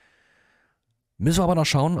 Müssen wir aber noch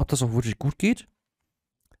schauen, ob das auch wirklich gut geht.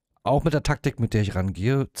 Auch mit der Taktik, mit der ich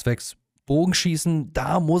rangehe, zwecks Bogenschießen,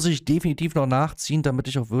 da muss ich definitiv noch nachziehen, damit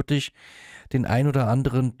ich auch wirklich den ein oder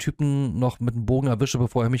anderen Typen noch mit dem Bogen erwische,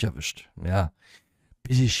 bevor er mich erwischt. Ja,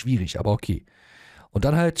 bisschen schwierig, aber okay. Und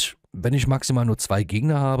dann halt, wenn ich maximal nur 2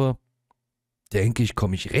 Gegner habe, denke ich,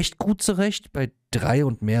 komme ich recht gut zurecht. Bei 3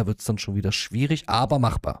 und mehr wird es dann schon wieder schwierig, aber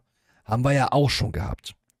machbar. Haben wir ja auch schon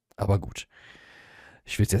gehabt. Aber gut.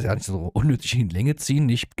 Ich will es jetzt ja nicht so unnötig in Länge ziehen,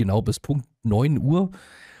 nicht genau bis Punkt 9 Uhr,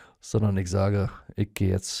 sondern ich sage, ich gehe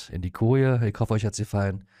jetzt in die Koje. Ich hoffe, euch hat es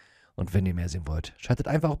gefallen. Und wenn ihr mehr sehen wollt, schaltet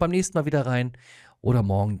einfach auch beim nächsten Mal wieder rein. Oder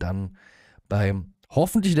morgen dann beim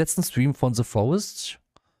hoffentlich letzten Stream von The Forest.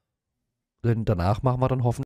 Denn danach machen wir dann hoffentlich